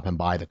in the shop and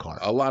buy the car?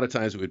 A lot of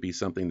times it would be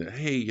something that,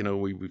 hey,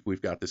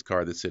 we've got this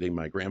car that's sitting.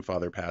 My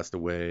grandfather passed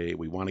away.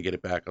 We want to get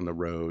it back on the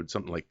road,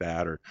 something like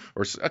that. Or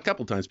a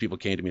couple times people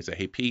came to me and say,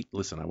 hey, Pete,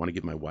 listen, I want to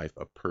give my wife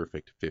a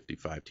perfect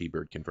 55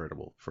 T-Bird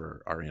convertible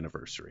for our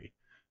anniversary.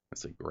 I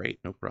said, great,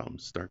 no problem.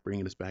 Start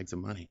bringing us bags of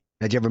money.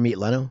 Did you ever meet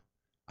Leno?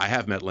 I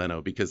have met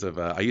Leno because of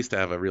I used to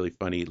have a really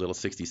funny little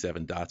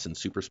 67 Datsun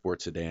Super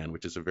Sport sedan,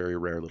 which is a very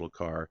rare little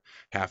car,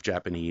 half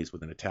Japanese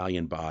with an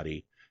Italian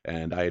body.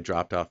 And I had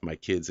dropped off my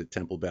kids at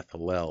Temple Beth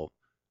Hillel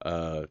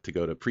to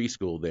go to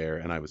preschool there,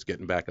 and I was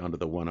getting back onto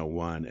the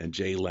 101, and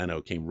Jay Leno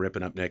came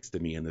ripping up next to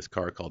me in this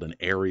car called an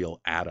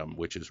Ariel Atom,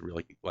 which is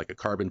really like a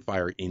carbon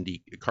fiber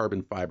Indy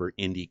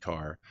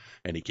car,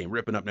 and he came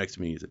ripping up next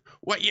to me. He said,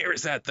 "What year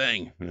is that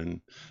thing?"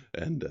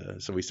 And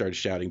so we started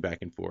shouting back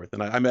and forth,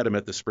 and I met him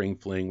at the Spring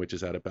Fling, which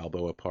is out at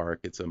Balboa Park.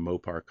 It's a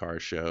Mopar car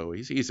show.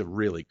 He's a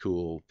really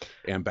cool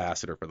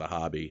ambassador for the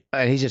hobby.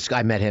 And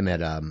I met him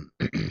at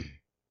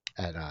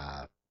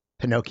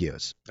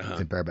Pinocchio's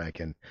in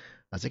Burbank, and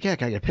I was like, yeah,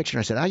 can I get a picture? And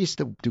I said, I used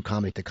to do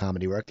comedy at the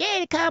Comedy Works. Yeah,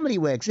 the Comedy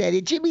Works.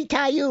 Jimmy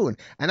Tyune.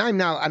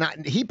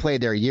 And he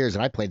played there years,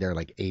 and I played there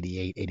like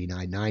 88,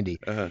 89, 90.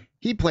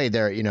 He played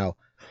there,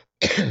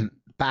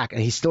 back,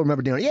 and he still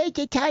remember doing, yeah,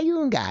 the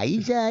Tyune guy.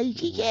 He's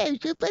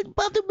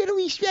above the Middle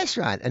East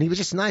restaurant. And he was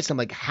just nice. I'm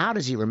like, how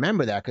does he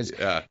remember that? Because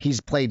he's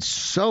played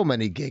so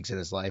many gigs in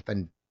his life,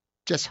 and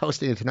just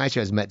hosting the Tonight Show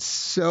has met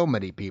so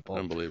many people.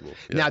 Unbelievable.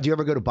 Yeah. Now, do you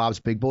ever go to Bob's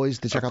Big Boys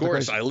to check out the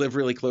cars? Of course. I live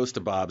really close to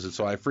Bob's, and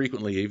so I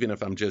frequently, even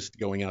if I'm just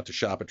going out to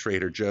shop at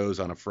Trader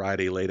Joe's on a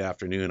Friday late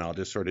afternoon, I'll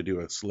just sort of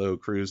do a slow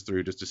cruise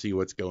through just to see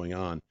what's going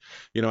on.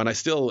 And I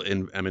still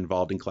am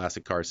involved in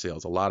classic car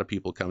sales. A lot of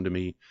people come to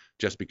me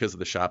just because of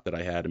the shop that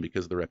I had and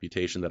because of the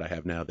reputation that I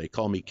have now. They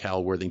call me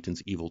Cal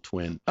Worthington's evil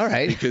twin. All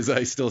right. Because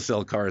I still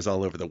sell cars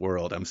all over the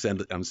world. I'm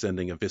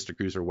sending a Vista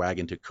Cruiser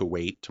wagon to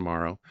Kuwait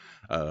tomorrow.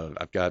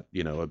 I've got,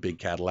 a big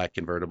Cadillac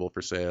convertible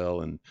for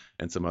sale and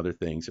some other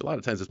things. A lot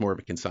of times it's more of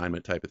a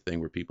consignment type of thing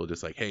where people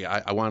just like, hey,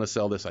 I want to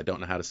sell this. I don't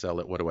know how to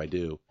sell it. What do I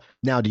do?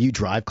 Now, do you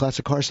drive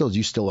classic car sales? Do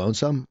you still own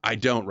some? I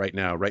don't right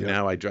now.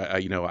 Now I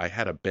drive, I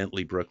had a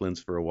Bentley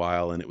Brooklands for a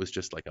while, and it was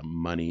just like a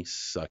money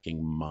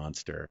sucking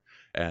monster.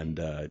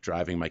 And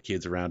driving my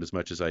kids around as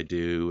much as I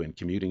do and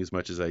commuting as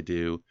much as I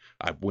do,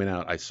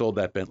 I sold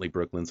that Bentley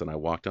Brooklands, and I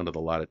walked onto the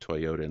lot at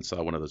Toyota and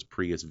saw one of those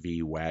Prius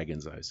V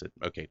wagons. I said,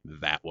 okay,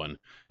 that one.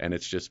 And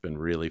it's just been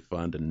really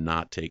fun to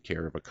not take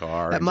care of a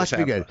car. That must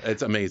be good.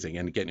 It's amazing.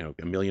 And getting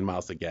a million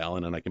miles a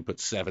gallon, and I can put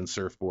 7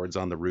 surfboards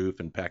on the roof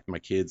and pack my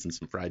kids and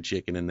some fried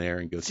chicken in there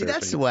and go surfing. See,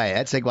 that's the way.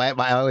 That's like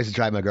I always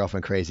drive my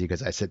girlfriend crazy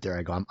because I sit there and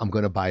I go, I'm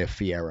going to buy a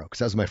Fiero because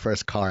that was my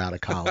first car out of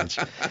college.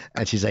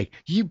 And she's like,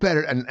 you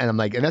better. And I'm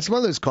like, and that's one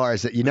of those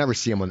cars that you never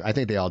see them. I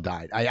think they all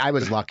died. I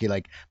was lucky.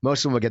 Like most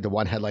of them would get the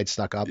one headlight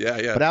stuck up.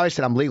 Yeah. But I always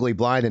said I'm legally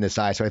blind in this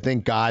eye. So I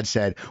think God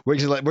said, we're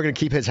going to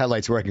keep his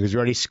headlights working because we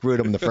already screwed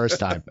him the first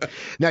time.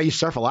 Now, you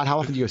surf a lot. How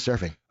often do you go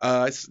surfing?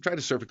 I try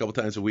to surf a couple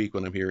times a week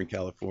when I'm here in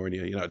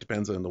California. It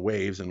depends on the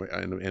waves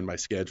and my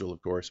schedule,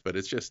 of course. But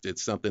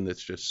it's something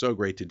that's just so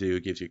great to do.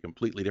 It gives you a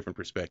completely different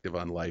perspective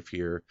on life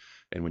here.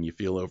 And when you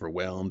feel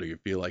overwhelmed or you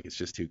feel like it's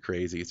just too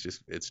crazy,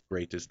 it's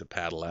great just to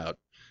paddle out.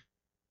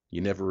 You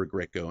never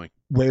regret going.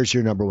 Where's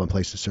your number one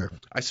place to surf?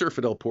 I surf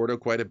at El Porto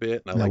quite a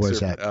bit. And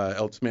where's that?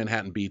 It's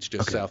Manhattan Beach,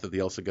 just south of the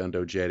El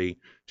Segundo Jetty,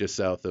 just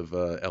south of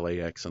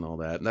LAX and all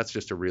that. And that's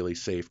just a really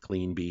safe,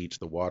 clean beach.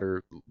 The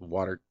water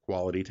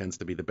quality tends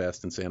to be the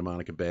best in Santa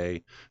Monica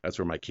Bay. That's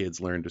where my kids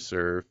learn to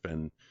surf,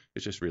 and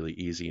it's just really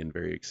easy and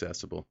very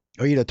accessible.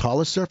 Are you the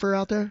tallest surfer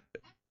out there?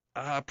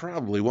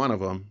 Probably one of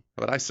them.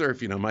 But I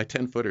surf, my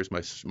 10-footer is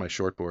my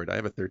shortboard. I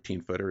have a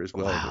 13-footer as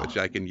well, which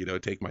I can,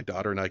 take my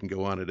daughter and I can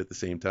go on it at the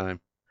same time.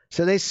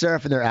 So they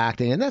surf and they're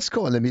acting, and that's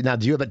cool. And now,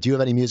 do you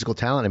have any musical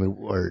talent?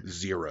 Or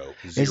zero.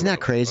 Isn't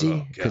that crazy?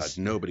 Oh, God,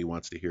 nobody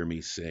wants to hear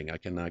me sing. I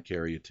cannot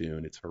carry a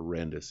tune. It's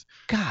horrendous.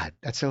 God,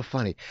 that's so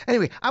funny.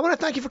 Anyway, I want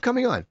to thank you for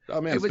coming on.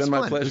 Oh man, it's been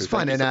my pleasure. It was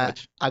fun, and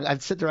I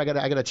sit there. I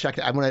gotta check.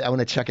 I want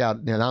to check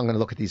out. Now I'm gonna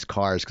look at these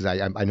cars because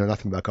I know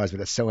nothing about cars,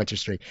 but it's so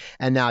interesting.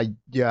 And now,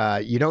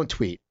 you don't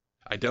tweet.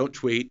 I don't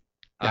tweet.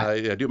 Yeah.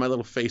 I do my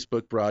little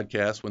Facebook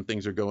broadcast when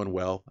things are going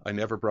well. I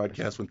never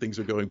broadcast when things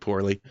are going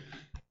poorly.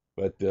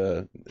 But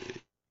I'm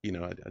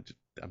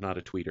not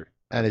a tweeter.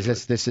 And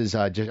this is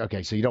just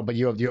okay. So you don't, but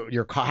you have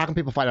your car. How can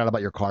people find out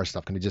about your car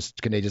stuff? Can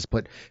they just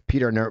put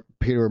Peter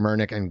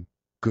Mernick and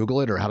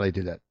Google it, or how do they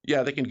do that?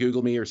 Yeah, they can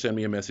Google me or send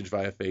me a message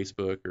via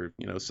Facebook, or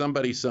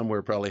somebody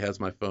somewhere probably has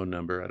my phone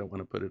number. I don't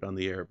want to put it on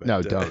the air, but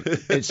No, don't.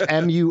 It's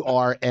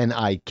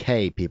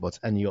Murnik, people. It's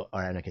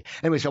Murnik.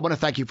 Anyway, so I want to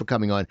thank you for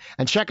coming on,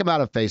 and check him out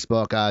on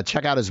Facebook.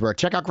 Check out his work.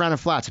 Check out Grounded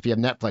Flats if you have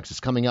Netflix.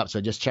 It's coming up,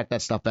 so just check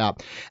that stuff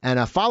out.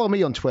 And follow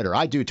me on Twitter.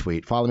 I do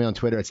tweet. Follow me on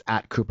Twitter. It's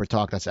at Cooper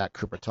Talk. That's at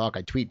Cooper Talk.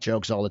 I tweet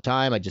jokes all the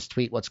time. I just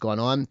tweet what's going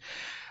on.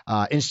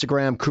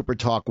 Instagram, Cooper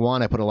Talk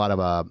 1. I put a lot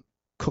of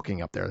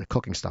cooking up there, the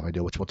cooking stuff I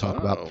do, which we'll talk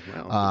about.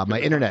 Well, my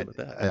internet,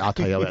 I'll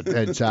tell you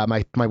that. It's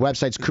my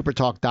website's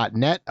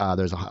coopertalk.net.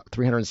 There's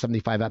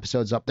 375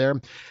 episodes up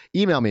there.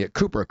 Email me at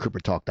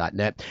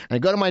cooper@coopertalk.net.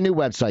 And go to my new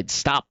website,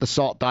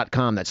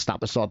 stopthesalt.com. That's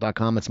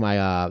stopthesalt.com. It's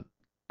my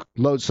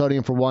low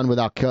sodium cooking for one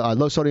without killing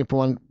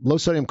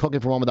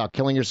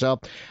yourself.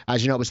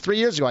 As you know, it was 3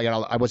 years ago.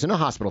 I was in a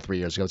hospital 3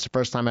 years ago. It's the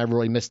first time I ever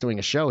really missed doing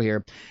a show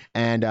here,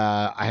 and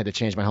I had to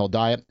change my whole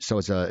diet. So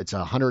it's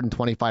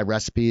 125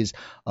 recipes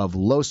of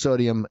low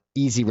sodium,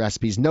 easy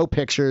recipes, no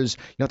pictures.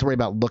 You don't have to worry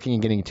about looking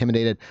and getting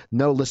intimidated.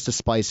 No list of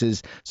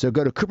spices. So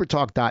go to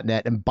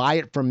coopertalk.net and buy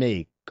it from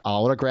me.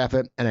 I'll autograph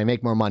it, and I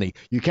make more money.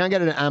 You can't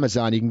get it at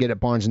Amazon. You can get it at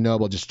Barnes &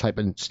 Noble. Just type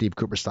in Steve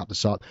Cooper, Stop the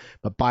Salt.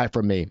 But buy it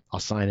from me. I'll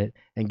sign it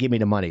and give me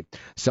the money.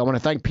 So I want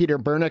to thank Peter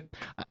Murnik.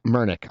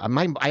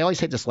 I always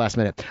hate this last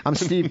minute. I'm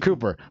Steve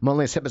Cooper. I'm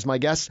only as hip as my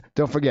guests.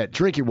 Don't forget,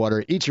 drink your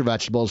water, eat your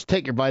vegetables,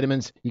 take your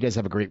vitamins. You guys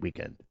have a great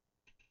weekend.